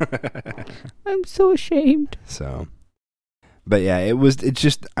 I'm so ashamed. So, but yeah, it's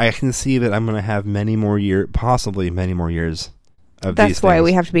just, I can see that I'm going to have possibly many more years. That's why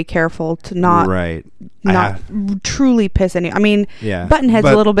we have to be careful to not truly piss any. I mean, Buttonhead's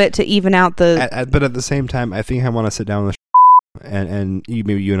a little bit to even out the. But at the same time, I think I want to sit down with and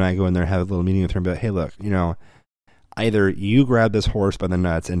maybe you and I go in there and have a little meeting with her and be like, hey, look, either you grab this horse by the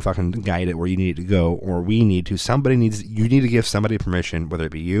nuts and fucking guide it where you need it to go, or you need to give somebody permission, whether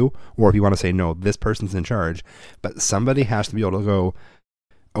it be you, or if you want to say, no, this person's in charge, but somebody has to be able to go,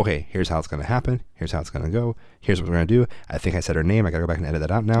 okay, here's how it's going to happen. Here's how it's going to go. Here's what we're going to do. I think I said her name. I got to go back and edit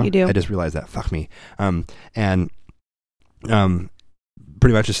that out now. You do. I just realized that. Fuck me. And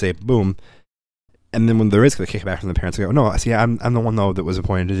pretty much just say, boom. And then when there is the kickback from the parents, I go, no, see, I'm the one, though, that was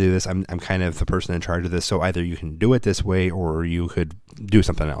appointed to do this. I'm kind of the person in charge of this. So either you can do it this way, or you could do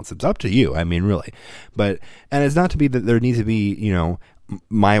something else. It's up to you. I mean, really. And it's not to be that there needs to be,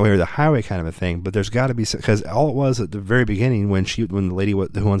 my way or the highway kind of a thing, but there's got to be, because all it was at the very beginning when the lady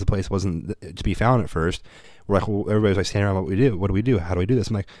who owns the place wasn't to be found at first, we're like, well, everybody's like standing around, what do we do? How do we do this?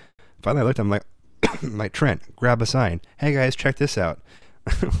 I'm like, finally I looked, I'm like, Trent, grab a sign. Hey guys, check this out.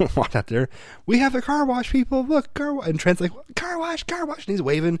 Walked out there. We have the car wash, people. Look, car wash. And Trent's like, car wash. And he's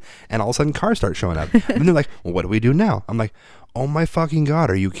waving, and all of a sudden cars start showing up. And they're like, well, what do we do now? I'm like, oh my fucking God,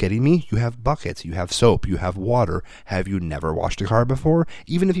 are you kidding me? You have buckets, you have soap, you have water. Have you never washed a car before?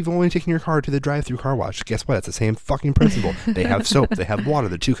 Even if you've only taken your car to the drive-through car wash, guess what? It's the same fucking principle. They have soap, they have water.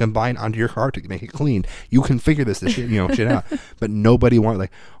 The two combine onto your car to make it clean. You can figure this shit out. But nobody wanted,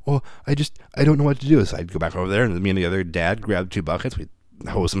 like, oh, I don't know what to do. So I'd go back over there, and me and the other dad grabbed 2 buckets. We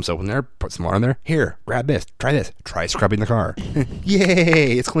hose some soap in there, put some water in there. Here, grab this. Try scrubbing the car.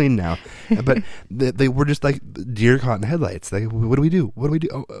 Yay, it's clean now. But they were just like deer caught in the headlights. Like, what do we do?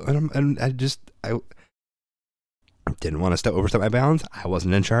 Oh, and I didn't want to overstep my bounds. I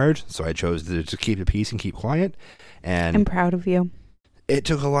wasn't in charge, so I chose to keep the peace and keep quiet. And I'm proud of you. It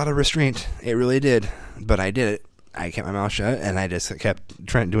took a lot of restraint. It really did. But I did it. I kept my mouth shut, and I just kept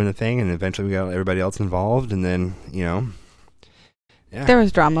Trent doing the thing, and eventually we got everybody else involved, and then, yeah. There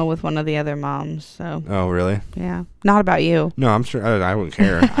was drama with one of the other moms, so. Oh, really? Yeah. Not about you. No, I'm sure. I wouldn't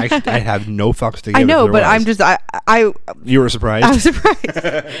care. I have no fucks to give. I know, but I'm just, You were surprised? I was surprised.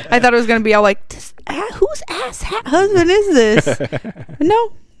 I thought it was going to be all like, whose ass husband is this?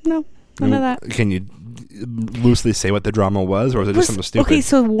 No, none of that. Can you loosely say what the drama was, or was it just something stupid? Okay,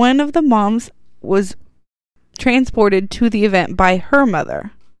 so one of the moms was transported to the event by her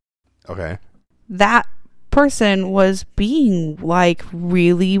mother. Okay. That person was being like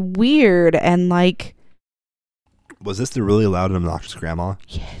really weird and like. Was this the really loud and obnoxious grandma?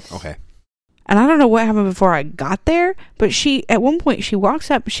 Yes. Okay. And I don't know what happened before I got there, but at one point she walks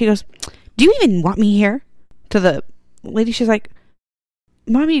up and she goes, do you even want me here? To the lady, she's like,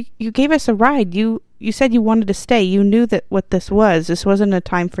 Mommy, you gave us a ride. You said you wanted to stay. You knew that what this was. This wasn't a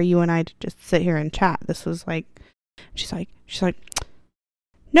time for you and I to just sit here and chat. This was like, she's like,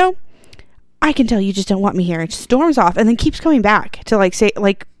 no, I can tell you just don't want me here. And she storms off and then keeps coming back to like say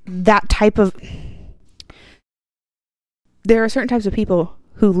like that type of. There are certain types of people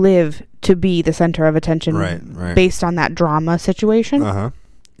who live to be the center of attention, right. Based on that drama situation. Uh-huh.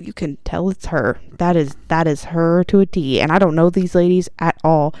 You can tell it's her. That is her to a T. And I don't know these ladies at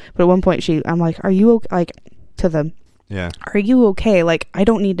all. But at one point I'm like, are you okay? Like to them. Yeah. Are you okay? Like, I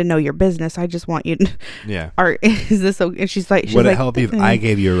don't need to know your business. I just want you to. Yeah. Is this okay? And she's like, would it help you if I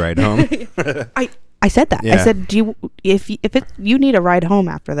gave you a ride home? I said that. Yeah. I said, if you need a ride home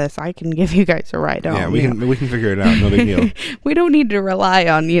after this, I can give you guys a ride home. Yeah, we can figure it out. No big deal. We don't need to rely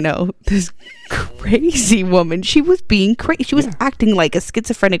on, this crazy woman. She was being crazy. She was acting like a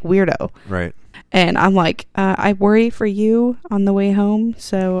schizophrenic weirdo. Right. And I'm like, I worry for you on the way home.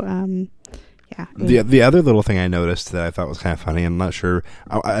 So, yeah. The other little thing I noticed that I thought was kind of funny, I'm not sure.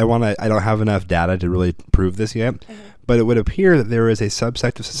 I don't have enough data to really prove this yet, but it would appear that there is a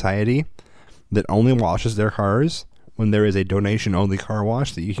subsect of society that only washes their cars when there is a donation-only car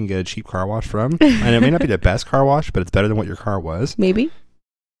wash that you can get a cheap car wash from. And it may not be the best car wash, but it's better than what your car was. Maybe.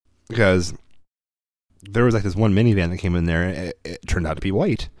 Because there was like this one minivan that came in there. It turned out to be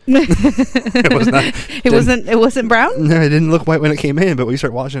white. It was not. It wasn't brown? No, it didn't look white when it came in, but we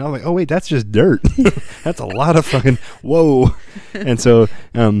start washing it. I'm like, oh wait, that's just dirt. That's a lot of fucking whoa. And so,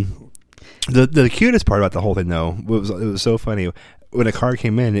 the cutest part about the whole thing though, it was so funny. When a car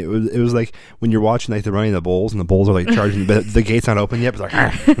came in, it was like when you're watching like the running the bulls and the bulls are like charging, but the gate's not open yet. It's like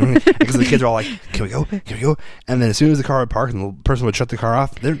because the kids are all like, "Can we go? Can we go?" And then as soon as the car would park and the person would shut the car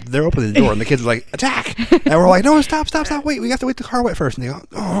off, they're opening the door and the kids are like, "Attack!" And we're like, "No, stop! Wait, we have to wait the car wet first." And they go,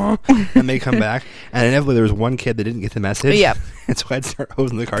 "Oh," and they come back, and inevitably there was one kid that didn't get the message. Yep. And so I'd start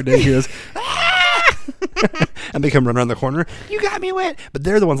hosing the car down. He goes, and they come run around the corner. You got me wet, but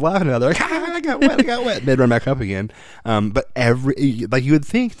they're the ones laughing at it. They're like, I got wet. They'd run back up again. But you would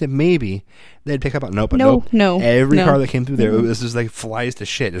think that maybe they'd pick up on no. Every car that came through there, it was just like flies to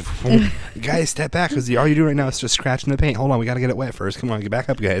shit. Guys, step back because all you're doing right now is just scratching the paint. Hold on, we got to get it wet first. Come on, get back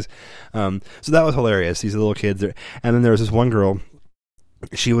up, guys. So that was hilarious. These little kids, and then there was this one girl.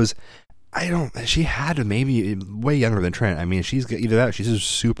 She had to maybe way younger than Trent. I mean, she's either that or she's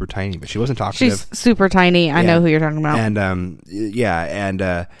just super tiny, but she wasn't talkative. She's super tiny. I know who you're talking about. And,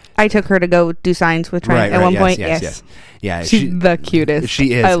 I took her to go do science with Trent at one point. Yes. Yeah. She's the cutest.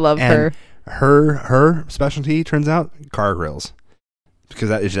 She is. I love her. Her specialty, turns out, car grills.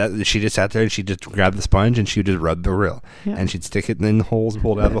 Because she just sat there and she just grabbed the sponge and she would just rub the grill. Yeah. And she'd stick it in the holes and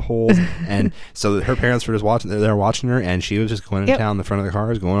pull it out of the holes. And so her parents were just watching. They were watching her, and she was just going into town in the front of the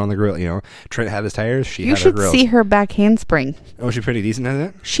cars, going on the grill. Trent had his tires. She had her grills. You should see her back handspring. Oh, she's pretty decent at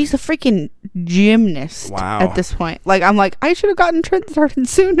it? She's a freaking gymnast. Wow. At this point. I'm like, I should have gotten Trent started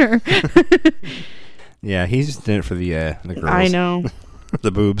sooner. Yeah, he's just in it for the girls. I know.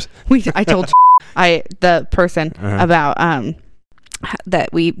 The boobs. I told the person about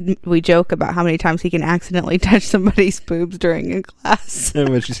that we joke about how many times he can accidentally touch somebody's boobs during a class. And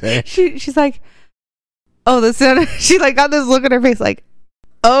what'd she say? She's like, oh, this. She got this look on her face like,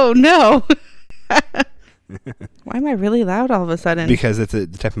 oh no. Why am I really loud all of a sudden? Because it's the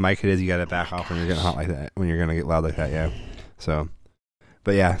type of mic it is. You got to back off when you're getting hot like that. When you're gonna get loud like that, yeah. So,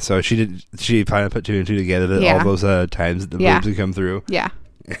 but yeah, so she finally put two and two together. That all those times that the boobs would come through. Yeah.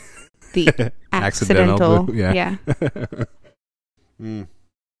 The accidental. Boob, yeah. Oh,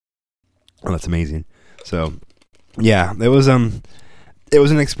 that's amazing. So, yeah, it was an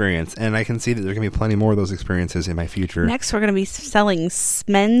experience, and I can see that there's gonna be plenty more of those experiences in my future. Next, we're gonna be selling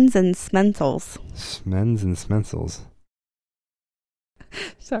Smens and Smensels. Smens and Smensels.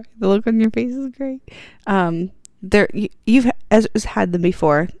 Sorry, the look on your face is great. You've had them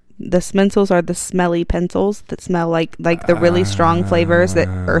before. The Smensels are the smelly pencils that smell like the really strong flavors that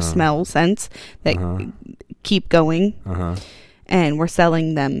or smell scents that keep going. And we're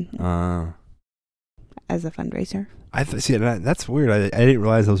selling them as a fundraiser. See, that's weird. I didn't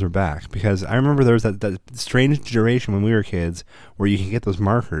realize those were back because I remember there was that strange duration when we were kids where you can get those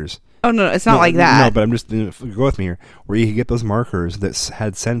markers. Oh no, it's not like that. No, but I'm just go with me here. Where you can get those markers that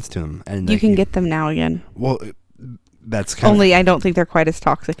had scents to them, and you can get them now again. Well, that's only I don't think they're quite as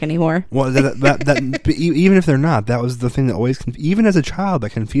toxic anymore. Well, that even if they're not, that was the thing that always even as a child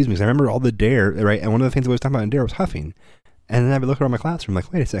that confused me. Because I remember all the Dare, right? And one of the things I was talking about in Dare was huffing. And then I'd be looking around my classroom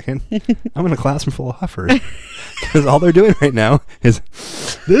like, wait a second, I'm in a classroom full of huffers. Because all they're doing right now is,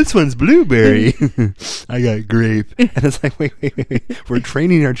 this one's blueberry. I got grape. And it's like, wait. We're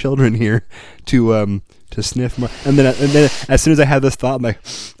training our children here to sniff more. And then as soon as I had this thought, I'm like,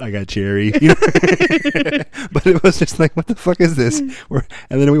 I got cherry. But it was just like, what the fuck is this? And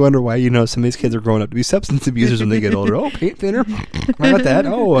then we wonder why, some of these kids are growing up to be substance abusers when they get older. Oh, paint thinner. Why not that?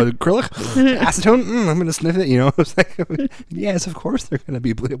 Oh, acrylic. Acetone. I'm going to sniff it. It's like, yes, of course they're going to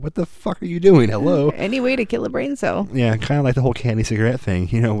be blue. What the fuck are you doing? Hello. Any way to kill a brain cell. Yeah, kind of like the whole candy cigarette thing.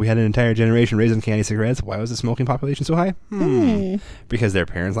 We had an entire generation raised on candy cigarettes. Why was the smoking population so high? Because their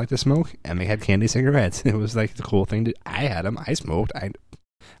parents liked to smoke and they had candy cigarettes. It was like the cool thing. I had them. I smoked.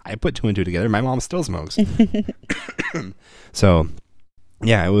 I put two and two together. My mom still smokes. So,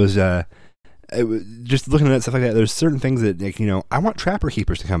 yeah, it was just looking at stuff like that, there's certain things that, like, I want Trapper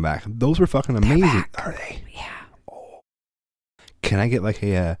Keepers to come back. Those were fucking amazing. Are they? Yeah. Oh. Can I get like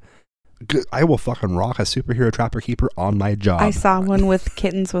I will fucking rock a superhero Trapper Keeper on my job. I saw one with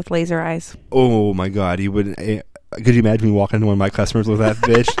kittens with laser eyes. Oh my god, you wouldn't. Could you imagine me walking into one of my customers with that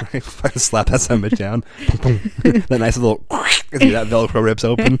bitch? I fucking slap that son of a bitch down. That nice little that Velcro rips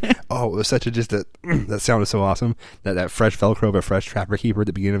open. Oh, it was such that sound is so awesome. That fresh Velcro of a fresh Trapper Keeper at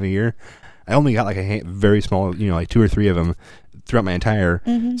the beginning of the year. I only got like a very small, like 2 or 3 of them throughout my entire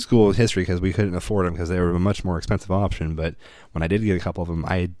school history because we couldn't afford them because they were a much more expensive option. But when I did get a couple of them,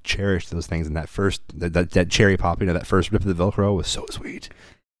 I cherished those things. And that first, that cherry pop, that first rip of the Velcro was so sweet.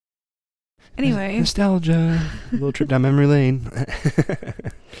 Anyway. Nostalgia. A little trip down memory lane.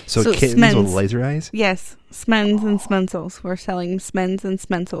 so kittens Smens. with laser eyes? Yes. Smens and Smensels. We're selling Smens and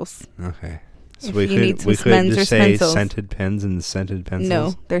Smensels. Okay. So If we you could need some Smens just or say Smensels. scented pens and scented pencils?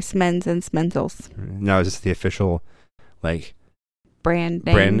 No, they're Smens and Smensels. No, is this the official, like... Brand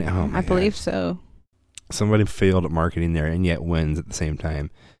name. Oh my I believe God. so. Somebody failed at marketing there and yet wins at the same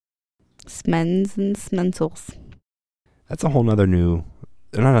time. Smens and Smensels. That's a whole nother new...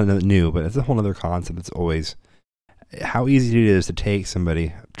 Not new, but it's a whole other concept. It's always how easy it is to take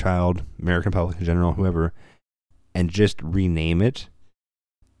somebody, child, American public in general, whoever, and just rename it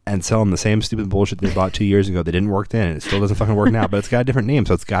and sell them the same stupid bullshit they bought 2 years ago that didn't work then. It still doesn't fucking work now, but it's got a different name,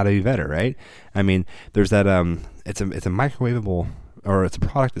 so it's got to be better, right? I mean, there's that it's a microwavable, or it's a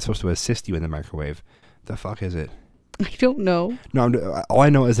product that's supposed to assist you in the microwave. The fuck is it? I don't know. No, all I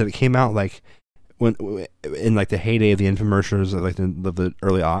know is that it came out like when in like the heyday of the infomercials of like the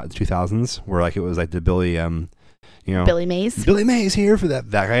early 2000s, where like it was like the Billy Mays. Billy Mays here for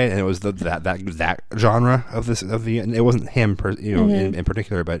that guy, and it was that genre of the. And it wasn't him in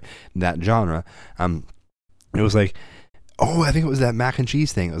particular, but that genre. It was like, I think it was that mac and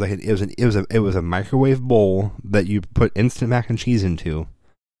cheese thing. It was like it was a microwave bowl that you put instant mac and cheese into,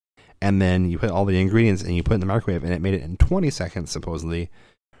 and then you put all the ingredients and you put it in the microwave, and it made it in 20 seconds supposedly,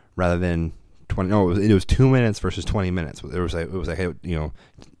 rather than 20. No, it was 2 minutes versus 20 minutes. It was like 2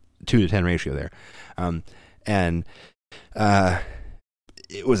 to 10 ratio there, and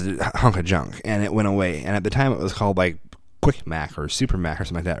it was a hunk of junk, and it went away. And at the time, it was called like Quick Mac or Super Mac or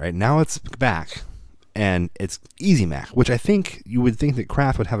something like that. Right now, it's back, and it's Easy Mac, which I think you would think that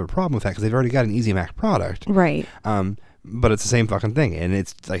Kraft would have a problem with that because they've already got an Easy Mac product, Right. But it's the same fucking thing, and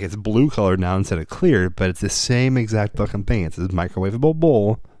it's like it's blue colored now instead of clear, but it's the same exact fucking thing. It's this microwavable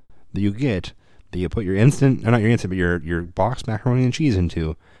bowl that you get that you put your your boxed macaroni and cheese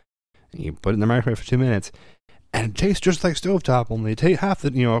into, and you put it in the microwave for 2 minutes, and it tastes just like stovetop, only it takes half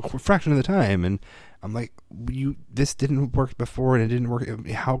the a fraction of the time. And I'm like, this didn't work before, and it didn't work.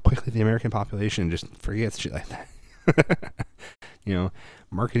 How quickly the American population just forgets shit like that.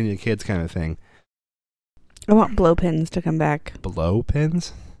 Marketing to kids kind of thing. I want blow pins to come back. Blow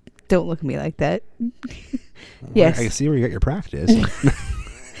pins? Don't look at me like that. Yes. I can see where you got your practice.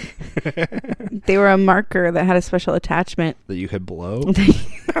 They were a marker that had a special attachment. That you could blow?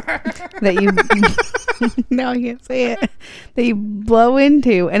 That you... No, I can't say it. That you blow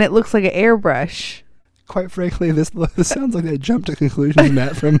into, and it looks like an airbrush. Quite frankly, this sounds like a jump to conclusions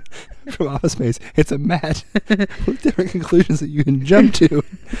mat from Office Space. It's a mat with different conclusions that you can jump to.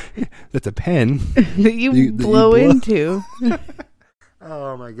 That's a pen. That you blow into.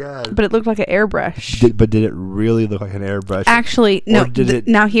 Oh my god! But it looked like an airbrush. But did it really look like an airbrush? Actually, no.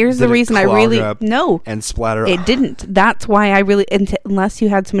 Now here's the reason I really no and splatter. It didn't. That's why I really unless you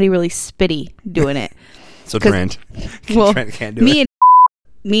had somebody really spitty doing it. So Trent, well, Trent can't do it.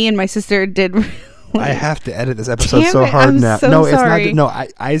 Me and my sister did. I have to edit this episode so hard now. So sorry. It's not.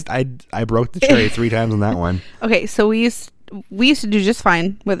 No, I broke the cherry 3 times on that one. Okay, so we used to do just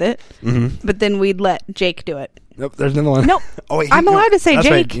fine with it, but then we'd let Jake do it. Nope, there's another one. Nope. Oh, wait, I'm allowed to say that's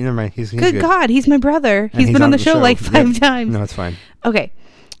Jake. Right. Never mind. He's good God, he's my brother. He's been on the show like 5 times. No, it's fine. Okay,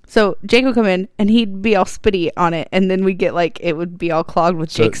 so Jake would come in and he'd be all spitty on it, and then we'd get like it would be all clogged with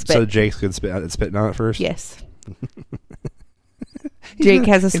Jake's spit. So Jake's good spitting on it first. Yes. Jake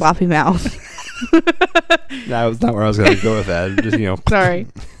has a sloppy mouth. That was not where I was going to go with that. Just Sorry,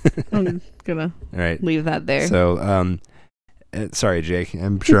 I'm gonna all right. leave that there. So, sorry, Jake.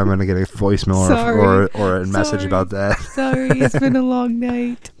 I'm sure I'm going to get a voicemail or a message about that. Sorry, it's been a long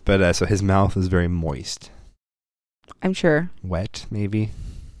night. But so his mouth is very moist. I'm sure. Wet, maybe.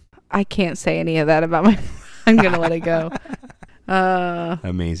 I can't say any of that about my. I'm gonna let it go.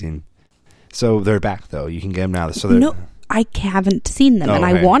 Amazing. So they're back though. You can get them now. So no, I haven't seen them, and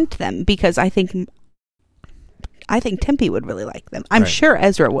okay. I want them because I think I think Tempe would really like them. I'm sure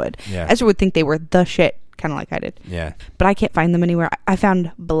Ezra would. Yeah. Ezra would think they were the shit, kind of like I did. Yeah. But I can't find them anywhere. I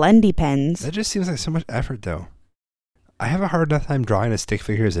found Blendy pens. That just seems like so much effort, though. I have a hard enough time drawing a stick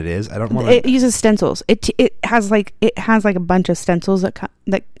figure as it is. I don't want to... It uses stencils. It has like a bunch of stencils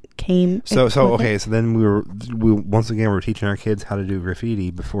that came. So then we once again we're teaching our kids how to do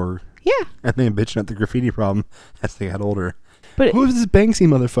graffiti before. Yeah. And then bitching at the graffiti problem as they got older. But who is this Banksy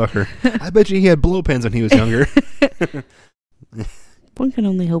motherfucker? I bet you he had blow pens when he was younger. One can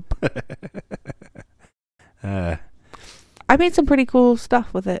only hope. I made some pretty cool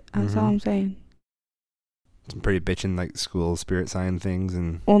stuff with it. That's all I'm saying. Some pretty bitching like school spirit sign things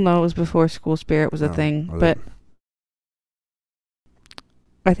and. Well, no, it was before school spirit was a thing, but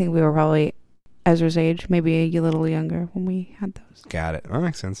I think we were probably Ezra's age, maybe a little younger when we had those. Got it. That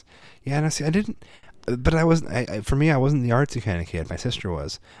makes sense. Yeah, and I didn't. But I wasn't. For me, I wasn't the artsy kind of kid. My sister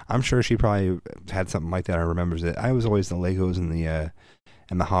was. I'm sure she probably had something like that or remembers it. I was always the Legos and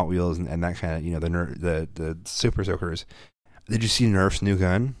the Hot Wheels and that kind of the Super Soakers. Did you see Nerf's new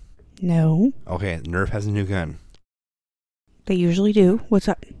gun? No. Okay, Nerf has a new gun. They usually do. What's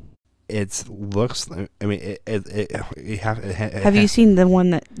up? It looks. I mean, have you seen the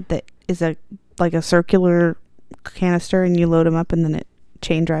one that is a circular canister and you load them up and then it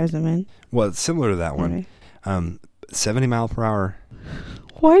chain drives them in? Well, it's similar to that one. Okay. 70 mile per hour.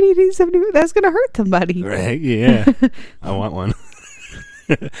 Why do you need 70? That's going to hurt somebody. Right? Yeah. I want one.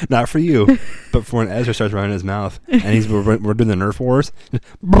 Not for you, but for when Ezra starts running his mouth and we're doing the Nerf wars.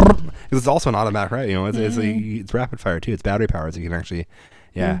 Because it's also an automatic, right? It's rapid fire too. It's battery powered, so you can actually,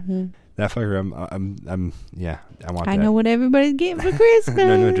 that fucker. I want. I know what everybody's getting for Christmas.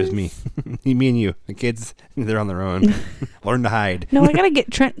 No, just me, me and you. The kids, they're on their own. Learn to hide. No, I gotta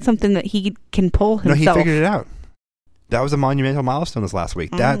get Trent something that he can pull himself. No, he figured it out. That was a monumental milestone this last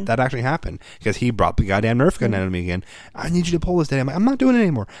week. That actually happened because he brought the goddamn Nerf gun out of me again. I need you to pull this today. I'm not doing it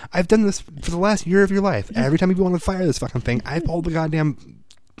anymore. I've done this for the last year of your life. Every time you want to fire this fucking thing, I pulled the goddamn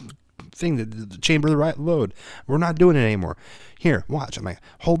thing, the chamber of the right load. We're not doing it anymore. Here, watch. I'm like,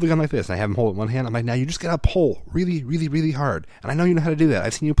 hold the gun like this. And I have him hold it in one hand. I'm like, now you just gotta pull really, really, really hard. And I know you know how to do that.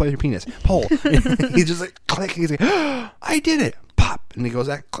 I've seen you play with your penis. Pull. He's just like, click. He's like, I did it. Pop. And he goes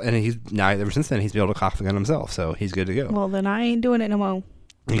back. And he's now, ever since then, he's been able to cock the gun himself. So he's good to go. Well, then I ain't doing it no more.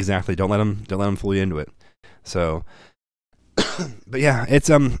 Exactly. Don't let him fool you into it. So, but yeah, it's,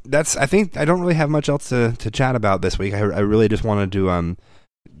 I think I don't really have much else to chat about this week. I really just wanted to,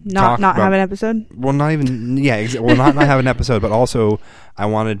 not have an episode? Well, not even, not have an episode, but also I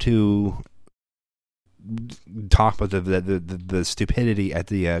wanted to talk about the stupidity at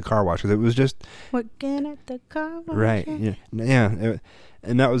the car wash, because it was just working at the car wash. Right. Yeah.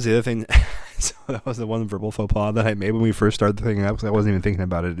 And that was the other thing. So that was the one verbal faux pas that I made when we first started the thing up, because I wasn't even thinking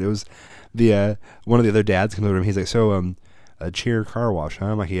about it. It was the one of the other dads comes over to him. He's like, so a cheer car wash, huh?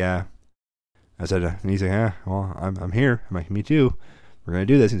 I'm like, yeah. I said, and he's like, yeah, well, I'm here. I'm like, me too. We're going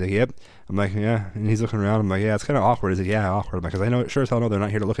to do this. He's like, yep. I'm like, yeah. And he's looking around. I'm like, yeah, it's kind of awkward. He's like, yeah, awkward. I'm like, because I know, sure as hell know they're not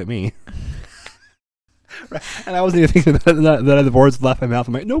here to look at me. Right. And I wasn't even thinking that the boards left my mouth.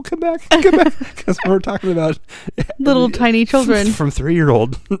 I'm like, no, come back. Because we're talking about little tiny children. From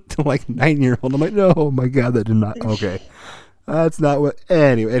 3-year-old to like 9-year-old. I'm like, no, oh my God, that did not. Okay. That's not what.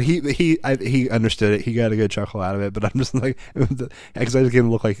 Anyway, and he understood it. He got a good chuckle out of it. But I'm just like, because I just gave him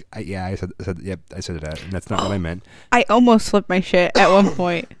a look like, I said, yep, I said that, and that's not what I meant. I almost flipped my shit at one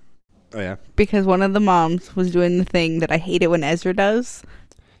point. Oh yeah, because one of the moms was doing the thing that I hate it when Ezra does.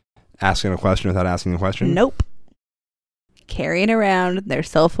 Asking a question without asking a question. Nope. Carrying around their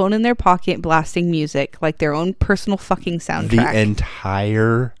cell phone in their pocket, blasting music like their own personal fucking soundtrack. The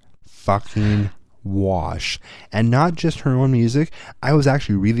entire fucking wash, and not just her own music. I was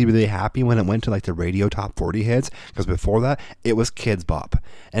actually really, really happy when it went to like the radio top 40 hits, because before that it was Kids Bop,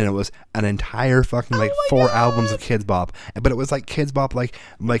 and it was an entire fucking like 4 albums of Kids Bop, but it was like Kids Bop like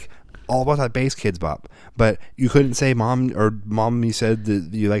all about that bass Kids Bop, but you couldn't say mom, you said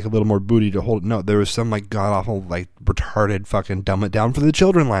that you like a little more booty to hold it. No, there was some like god awful like retarded fucking dumb it down for the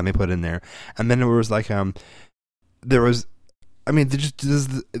children line they put in there, and then there was like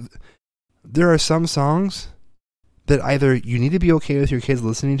there are some songs that either you need to be okay with your kids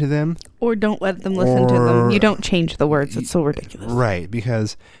listening to them, or don't let them listen to them. You don't change the words. It's so ridiculous. Right,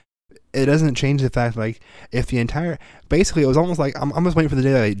 because it doesn't change the fact, like, if the entire... Basically, it was almost like, I'm just waiting for the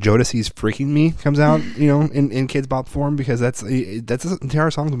day that like, Jodeci's Freaking Me comes out, in Kids Bop form, because that's the entire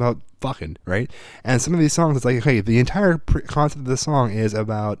song's about fucking, right? And some of these songs, it's like, okay, the entire concept of the song is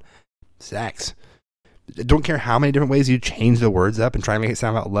about sex. don't care how many different ways you change the words up and try to make it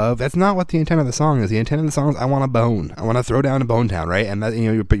sound about love. That's not what the intent of the song is. The intent of the song is I want to bone. I want to throw down to Bone Town, right? And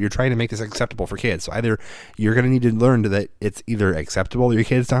that, but you're trying to make this acceptable for kids. So either you're going to need to learn that it's either acceptable that your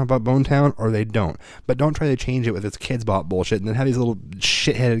kids talk about Bone Town or they don't. But don't try to change it with this Kids Bop bullshit and then have these little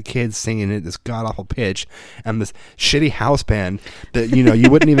shit-headed kids singing it, this god-awful pitch, and this shitty house band that, you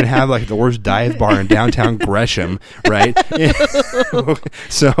wouldn't even have like the worst dive bar in downtown Gresham, right?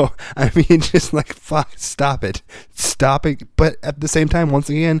 So, I mean, just like, fuck, stop it. But at the same time, once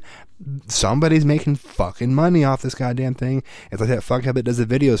again, somebody's making fucking money off this goddamn thing. It's like that fuckhead that does the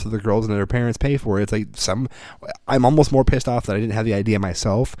videos for the girls and their parents pay for it. It's like I'm almost more pissed off that I didn't have the idea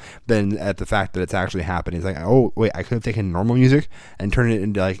myself than at the fact that it's actually happening. It's like, oh wait, I could have taken normal music and turned it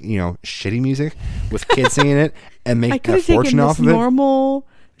into like, shitty music with kids singing it and make a fortune off of it. Normal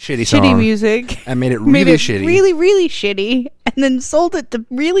shitty music and made it really shitty, really, really shitty, and then sold it to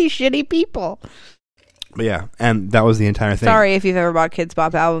really shitty people. But yeah, and that was the entire thing. Sorry if you've ever bought Kids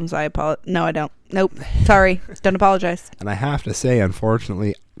Bop albums. No, I don't. Nope. Sorry. Don't apologize. And I have to say,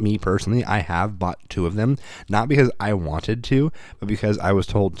 unfortunately, me personally, I have bought 2 of them. Not because I wanted to, but because I was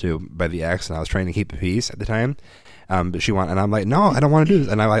told to by the ex, and I was trying to keep the peace at the time. But she wanted, and I'm like, no, I don't want to do this.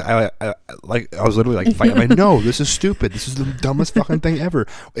 And I was literally like fighting. I'm like, no, this is stupid. This is the dumbest fucking thing ever.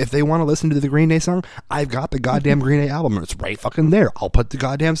 If they want to listen to the Green Day song, I've got the goddamn Green Day album. It's right fucking there. I'll put the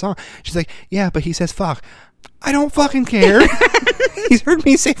goddamn song. She's like, yeah, but he says fuck. I don't fucking care. He's heard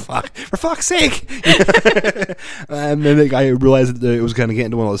me say fuck. For fuck's sake. And then the guy realized that it was going to get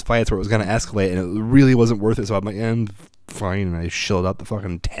into one of those fights where it was going to escalate, and it really wasn't worth it. So I'm like, fine, and I shilled out the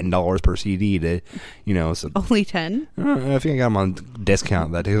fucking $10 per CD to, so only 10. I think I got them on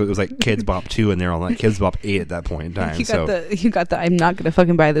discount. That it was like Kids Bop 2, and they're on like Kids Bop 8 at that point in time. You got the I'm not gonna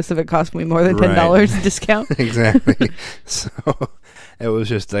fucking buy this if it costs me more than $10 discount. Exactly. So it was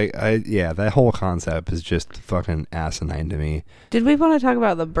just like that whole concept is just fucking asinine to me. Did we want to talk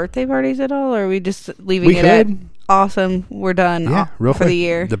about the birthday parties at all, or are we just leaving it at awesome, we're done real for quick, the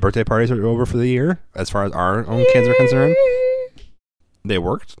year? The birthday parties are over for the year as far as our own kids are concerned. They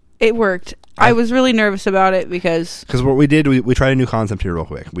worked. It worked. I was really nervous about it because what we did, we tried a new concept here real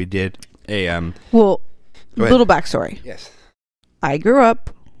quick. We did a little backstory. Yes. I grew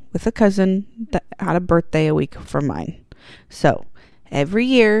up with a cousin that had a birthday a week from mine. So every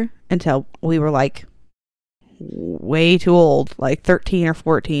year until we were like way too old, like 13 or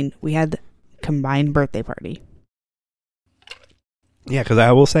 14, we had the combined birthday party. Yeah, because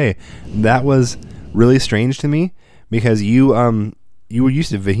I will say that was really strange to me because you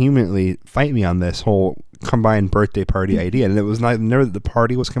used to vehemently fight me on this whole combined birthday party idea, and it was never that the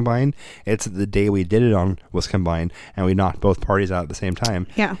party was combined. It's that the day we did it on was combined, and we knocked both parties out at the same time.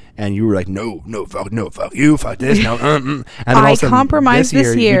 Yeah, and you were like, no, fuck you, fuck this, no. And then I compromised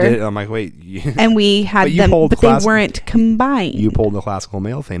this year. You did it. I'm like, wait, and we had them, but they weren't combined. You pulled the classical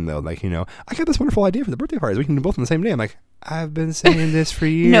male thing though, like I got this wonderful idea for the birthday parties. We can do both on the same day. I'm like, I've been saying this for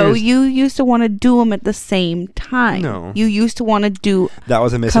years. No, you used to want to do them at the same time. No, you used to want to do. That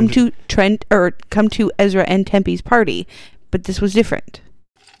was a come to Ezra and Tempe's party, but this was different.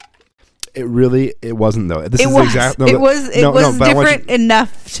 It wasn't though. It was different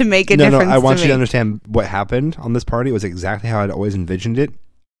enough to make a difference. I want you to understand what happened on this party. It was exactly how I'd always envisioned it.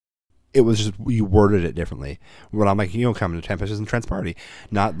 It was just you worded it differently. When I'm like, come to Tempest's and Trent's party,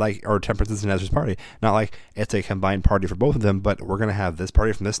 not like, or Tempest's and Ezra's party, not like it's a combined party for both of them, but we're gonna have this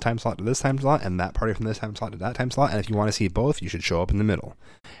party from this time slot to this time slot, and that party from this time slot to that time slot. And if you want to see both, you should show up in the middle.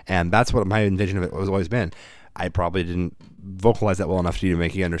 And that's what my envision of it was always been. I probably didn't vocalize that well enough to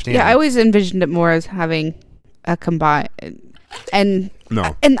make you understand. Yeah, I always envisioned it more as having a combined, and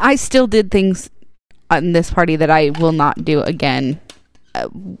I still did things on this party that I will not do again.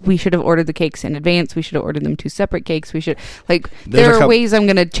 We should have ordered the cakes in advance. We should have ordered them 2 separate cakes. We should there are ways I'm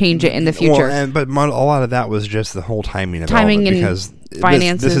going to change it in the future. But a lot of that was just the whole timing of and because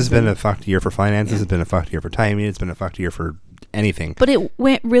finances. This has been a fucked year for finances. It's been a fucked year for timing. It's been a fucked year for anything. But it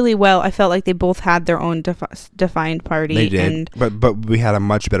went really well. I felt like they both had their own defined party. They did. But we had a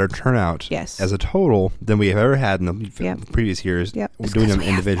much better turnout as a total than we have ever had in the previous years doing them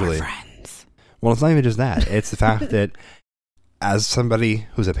individually. Well, it's not even just that. It's the fact that as somebody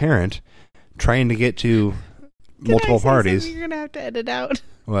who's a parent trying to get to multiple parties. You're going to have to edit out.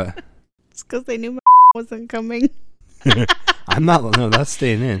 What? It's because they knew my wasn't coming. I'm not. No, that's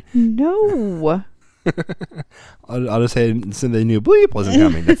staying in. No. I'll just say they knew bleep wasn't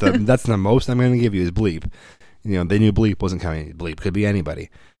coming. That's the most I'm going to give you is bleep. They knew bleep wasn't coming. Bleep could be anybody.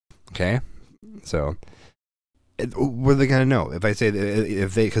 Okay? So what are they gonna know if I say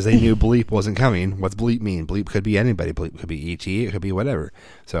because they knew bleep wasn't coming? What's bleep mean? Bleep could be anybody. Bleep could be ET. It could be whatever.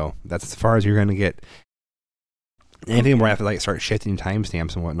 So that's as far as you're gonna get. Anything where I have to like start shifting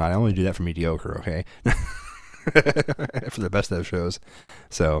timestamps and whatnot, I only do that for mediocre, okay? For the best of shows.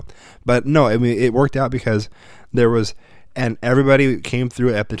 So, but no, I mean, it worked out because there was, and everybody came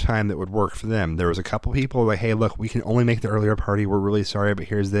through at the time that would work for them. There was a couple people like, hey, look, we can only make the earlier party. We're really sorry, but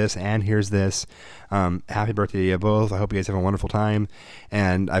here's this and here's this. Happy birthday to you both. I hope you guys have a wonderful time.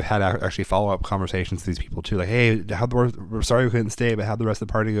 And I've had actually follow-up conversations with these people too. Like, hey, we're sorry we couldn't stay, but how'd the rest of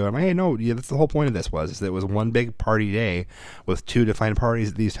the party go? I'm like, hey, no, yeah, that's the whole point of this was, is that it was one big party day with 2 defined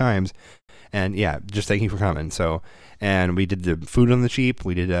parties at these times. And yeah, just thank you for coming. So, and we did the food on the cheap.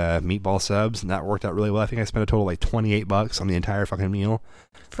 We did meatball subs, and that worked out really well. I think I spent a total of like $28 on the entire fucking meal.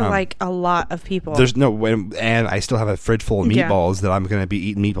 For like a lot of people. There's no way, and I still have a fridge full of meatballs that I'm going to be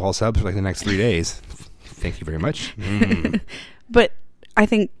eating meatball subs for like the next 3 days. Thank you very much. But I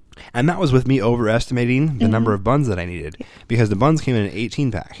think... And that was with me overestimating the number of buns that I needed, because the buns came in an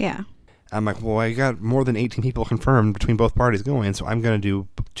 18-pack. Yeah. I'm like, well, I got more than 18 people confirmed between both parties going, so I'm going to do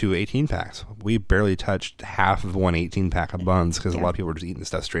 2 18-packs. We barely touched half of one 18-pack of buns because a lot of people were just eating the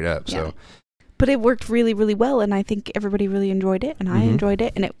stuff straight up. So, but it worked really, really well, and I think everybody really enjoyed it, and I enjoyed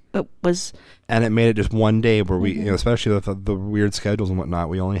it, and it was... And it made it just one day where we, especially with the weird schedules and whatnot,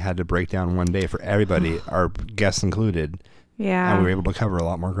 we only had to break down one day for everybody, our guests included. Yeah. And we were able to cover a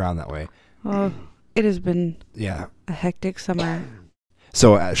lot more ground that way. Well, it has been a hectic summer.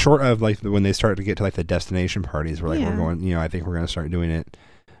 So short of like when they start to get to like the destination parties, we're like, we're going, I think we're going to start doing it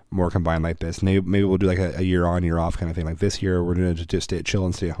more combined like this. Maybe we'll do like a year on, year off kind of thing. Like this year, we're going to just chill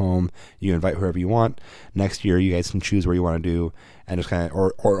and stay at home. You invite whoever you want. Next year, you guys can choose where you want to do and just kind of,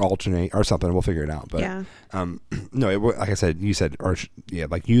 or alternate or something. We'll figure it out. But no, like I said,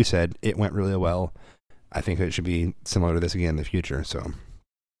 like you said, it went really well. I think it should be similar to this again in the future. So.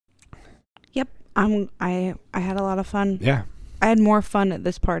 Yep. I had a lot of fun. Yeah. I had more fun at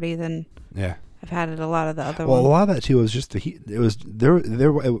this party than I've had at a lot of the other ones. Well, a lot of that too was just the heat. It was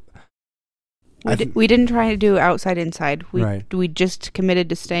we didn't try to do outside inside. We just committed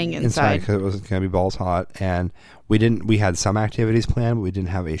to staying inside because it was going to be balls hot, and we had some activities planned, but we didn't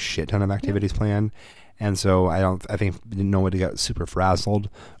have a shit ton of activities planned. And so I think nobody got super frazzled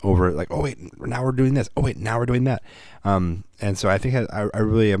over like, oh wait, now we're doing this. Oh wait, now we're doing that. And so I think I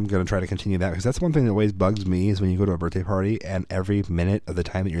really am going to try to continue that, because that's one thing that always bugs me is when you go to a birthday party and every minute of the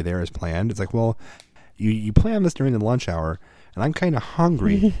time that you're there is planned. It's like, well, you plan this during the lunch hour, and I'm kind of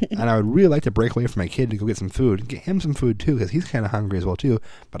hungry, and I would really like to break away from my kid to go get some food, get him some food too, because he's kind of hungry as well too,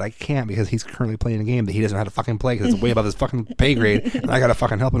 but I can't because he's currently playing a game that he doesn't know how to fucking play because it's way above his fucking pay grade, and I gotta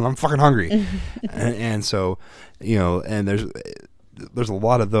fucking help him, I'm fucking hungry. and so, and there's a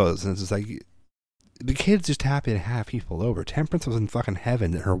lot of those, and it's just like, the kid's just happy to have people over. Temperance was in fucking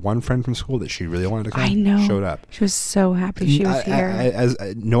heaven that her one friend from school that she really wanted to come showed up. She was so happy she was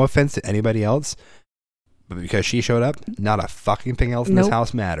here. No offense to anybody else, but because she showed up, not a fucking thing else in this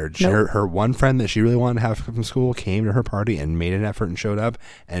house mattered. Her one friend that she really wanted to have from school came to her party and made an effort and showed up,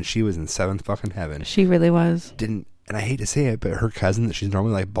 and she was in seventh fucking heaven. She really was. And I hate to say it, but her cousin that she's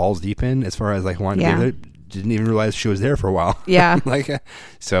normally like balls deep in as far as like wanting to be there, didn't even realize she was there for a while. Yeah.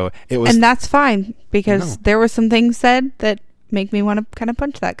 So it was. And that's fine, because there were some things said that make me want to kind of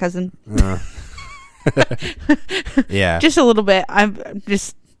punch that cousin. Yeah. Just a little bit. I'm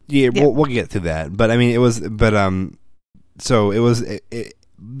just. Yeah, we'll get to that. But I mean, so it was,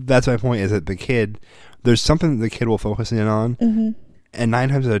 that's my point, is that the kid, there's something that the kid will focus in on, and 9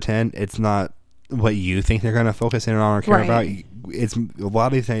 times out of 10, it's not what you think they're going to focus in on or care about. It's a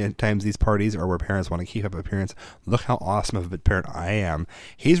lot of the times these parties are where parents want to keep up appearance. Look how awesome of a parent I am.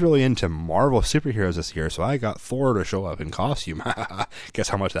 He's really into Marvel superheroes this year, so I got Thor to show up in costume. Guess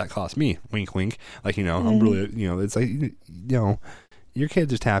how much that cost me? Wink, wink. Like, I'm really, it's like, your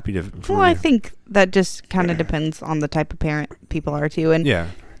kid's just happy to... I think that just kind of depends on the type of parent people are too. And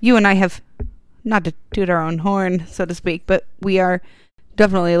you and I have, not to toot our own horn, so to speak, but we are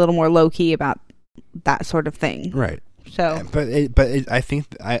definitely a little more low-key about that sort of thing. Right. So, I think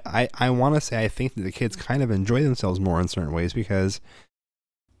I want to say I think that the kids kind of enjoy themselves more in certain ways, because,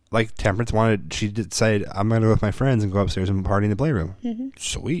 like Temperance she decided, I'm going to go with my friends and go upstairs and party in the playroom.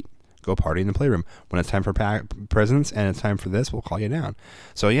 Sweet. Go party in the playroom. When it's time for presents and it's time for this, we'll call you down.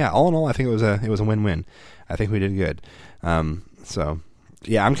 So yeah, all in all, I think it was a win-win. I think we did good. So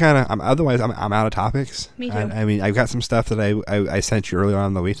yeah, otherwise I'm out of topics. Me too. I mean, I've got some stuff that I sent you earlier on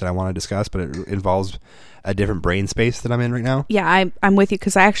in the week that I want to discuss, but it involves a different brain space that I'm in right now. Yeah, I'm with you,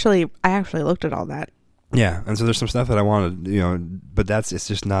 because I actually looked at all that. Yeah, and so there's some stuff that I want to, but it's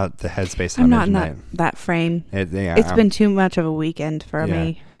just not the headspace. I'm not in that frame. It's been too much of a weekend for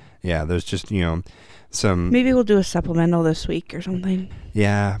me. Yeah, there's just, some... Maybe we'll do a supplemental this week or something.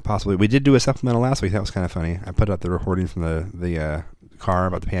 Yeah, possibly. We did do a supplemental last week. That was kind of funny. I put up the recording from the car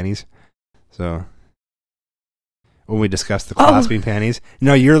about the panties. So... when we discussed the clasping panties.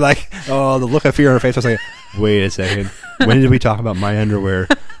 No, you're like, the look of fear on her face. I was like, wait a second. When did we talk about my underwear?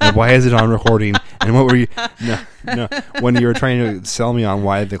 And why is it on recording? And what were you... No. When you were trying to sell me on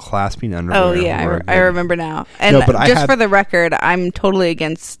why the clasping underwear... Oh, yeah. I remember now. And for the record, I'm totally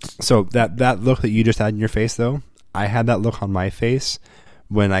against... So that look that you just had in your face, though, I had that look on my face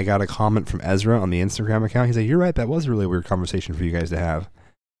when I got a comment from Ezra on the Instagram account. He's like, you're right. That was a really weird conversation for you guys to have.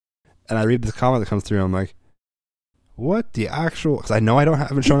 And I read this comment that comes through, and I'm like, what the actual... Because I know I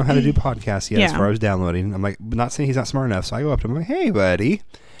haven't shown him how to do podcasts yet as far as downloading. I'm like, not saying he's not smart enough. So I go up to him, I'm like, hey, buddy,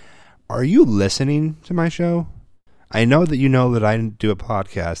 are you listening to my show? I know that you know that I do a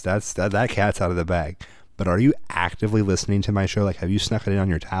podcast. That cat's out of the bag. But are you actively listening to my show? Like, have you snuck it in on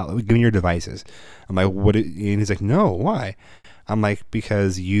your tablet? Give me your devices. I'm like, what? And he's like, no, why? I'm like,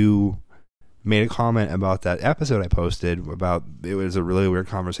 because you made a comment about that episode I posted about it was a really weird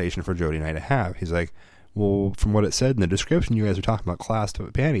conversation for Jody and I to have. He's like, well, from what it said in the description, you guys were talking about class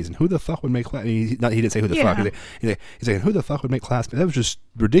panties, and who the fuck would make class? He didn't say who the fuck. He's like, who the fuck would make class? That was just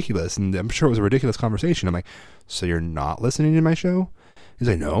ridiculous, and I'm sure it was a ridiculous conversation. I'm like, so you're not listening to my show? He's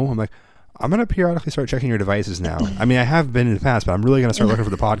like, no. I'm like, I'm going to periodically start checking your devices now. I mean, I have been in the past, but I'm really going to start looking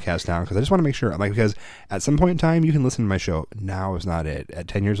for the podcast now because I just want to make sure. I'm like, because at some point in time, you can listen to my show. Now is not it. At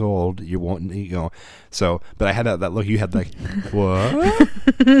 10 years old, you won't, So, but I had that look. You had like, what?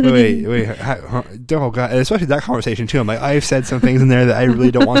 wait. Oh, God. And especially that conversation, too. I'm like, I've said some things in there that I really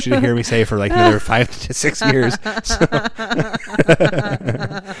don't want you to hear me say for like another 5 to 6 years. So,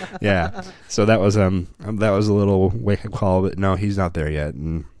 yeah. So that was a little wake-up call, but no, he's not there yet.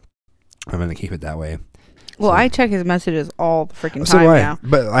 And I'm going to keep it that way. Well, I check his messages all the freaking time now.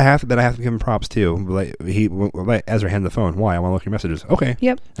 But I have to give him props too. Like Ezra hands the phone. Why? I want to look at your messages. Okay.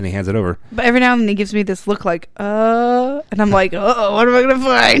 Yep. And he hands it over. But every now and then he gives me this look like, and I'm like, what am I going to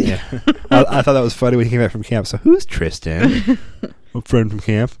find? Yeah. I thought that was funny when he came back from camp. So who's Tristan? A friend from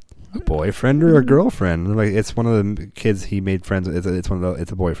camp. A boyfriend or a girlfriend? Like, it's one of the kids he made friends with.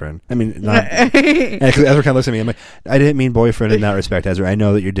 It's a boyfriend. I mean, not. Because Ezra kind of looks at me. I'm like, I didn't mean boyfriend in that respect, Ezra. I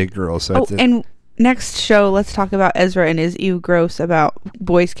know that you dig girls. So and next show, let's talk about Ezra and his ew gross about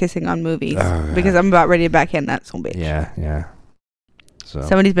boys kissing on movies because I'm about ready to backhand that son bitch. Yeah. So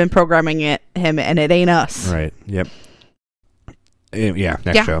somebody's been programming him, and it ain't us. Right. Yep. Yeah,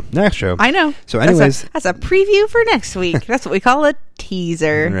 next show. I know. So anyways. That's a preview for next week. That's what we call a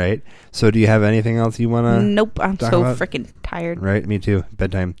teaser. Right. So do you have anything else you want to Nope, I'm so freaking tired. Right, me too.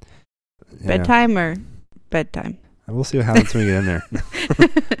 Bedtime. Bedtime or bedtime? We'll see what happens when we get in there.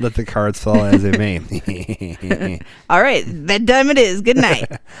 Let the cards fall as they may. All right, bedtime it is. Good night.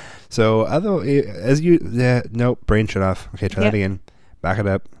 So, nope, brain shut off. Okay, try that again. Back it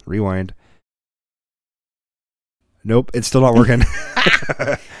up. Rewind. Nope, it's still not working.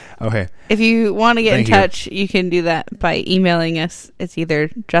 Okay. If you want to get in touch, you can do that by emailing us. It's either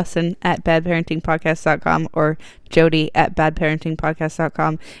Justin@badparentingpodcast.com or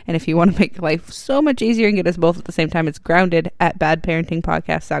Jody@badparentingpodcast.com. And if you want to make life so much easier and get us both at the same time, it's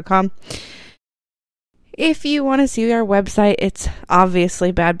grounded@badparentingpodcast.com. If you want to see our website, it's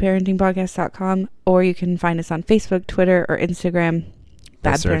obviously badparentingpodcast.com, or you can find us on Facebook, Twitter, or Instagram.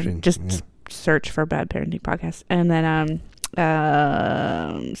 Search for Bad Parenting Podcast. And then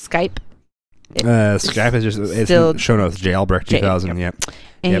Skype. Skype is it's show notes. Jailbreak 2000. Yep.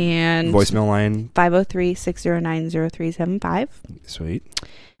 And voicemail line 503-609-0375. Sweet.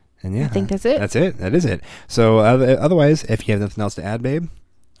 And yeah, I think that's it. That's it. That is it. So otherwise, if you have nothing else to add, babe,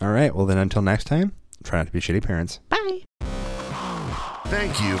 all right. Well, then until next time, try not to be shitty parents. Bye.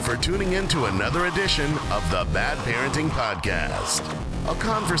 Thank you for tuning in to another edition of the Bad Parenting Podcast, a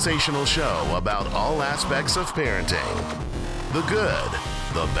conversational show about all aspects of parenting, the good,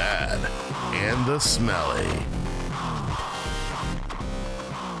 the bad, and the smelly.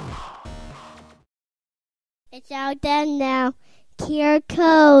 It's all done now. Here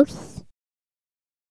goes.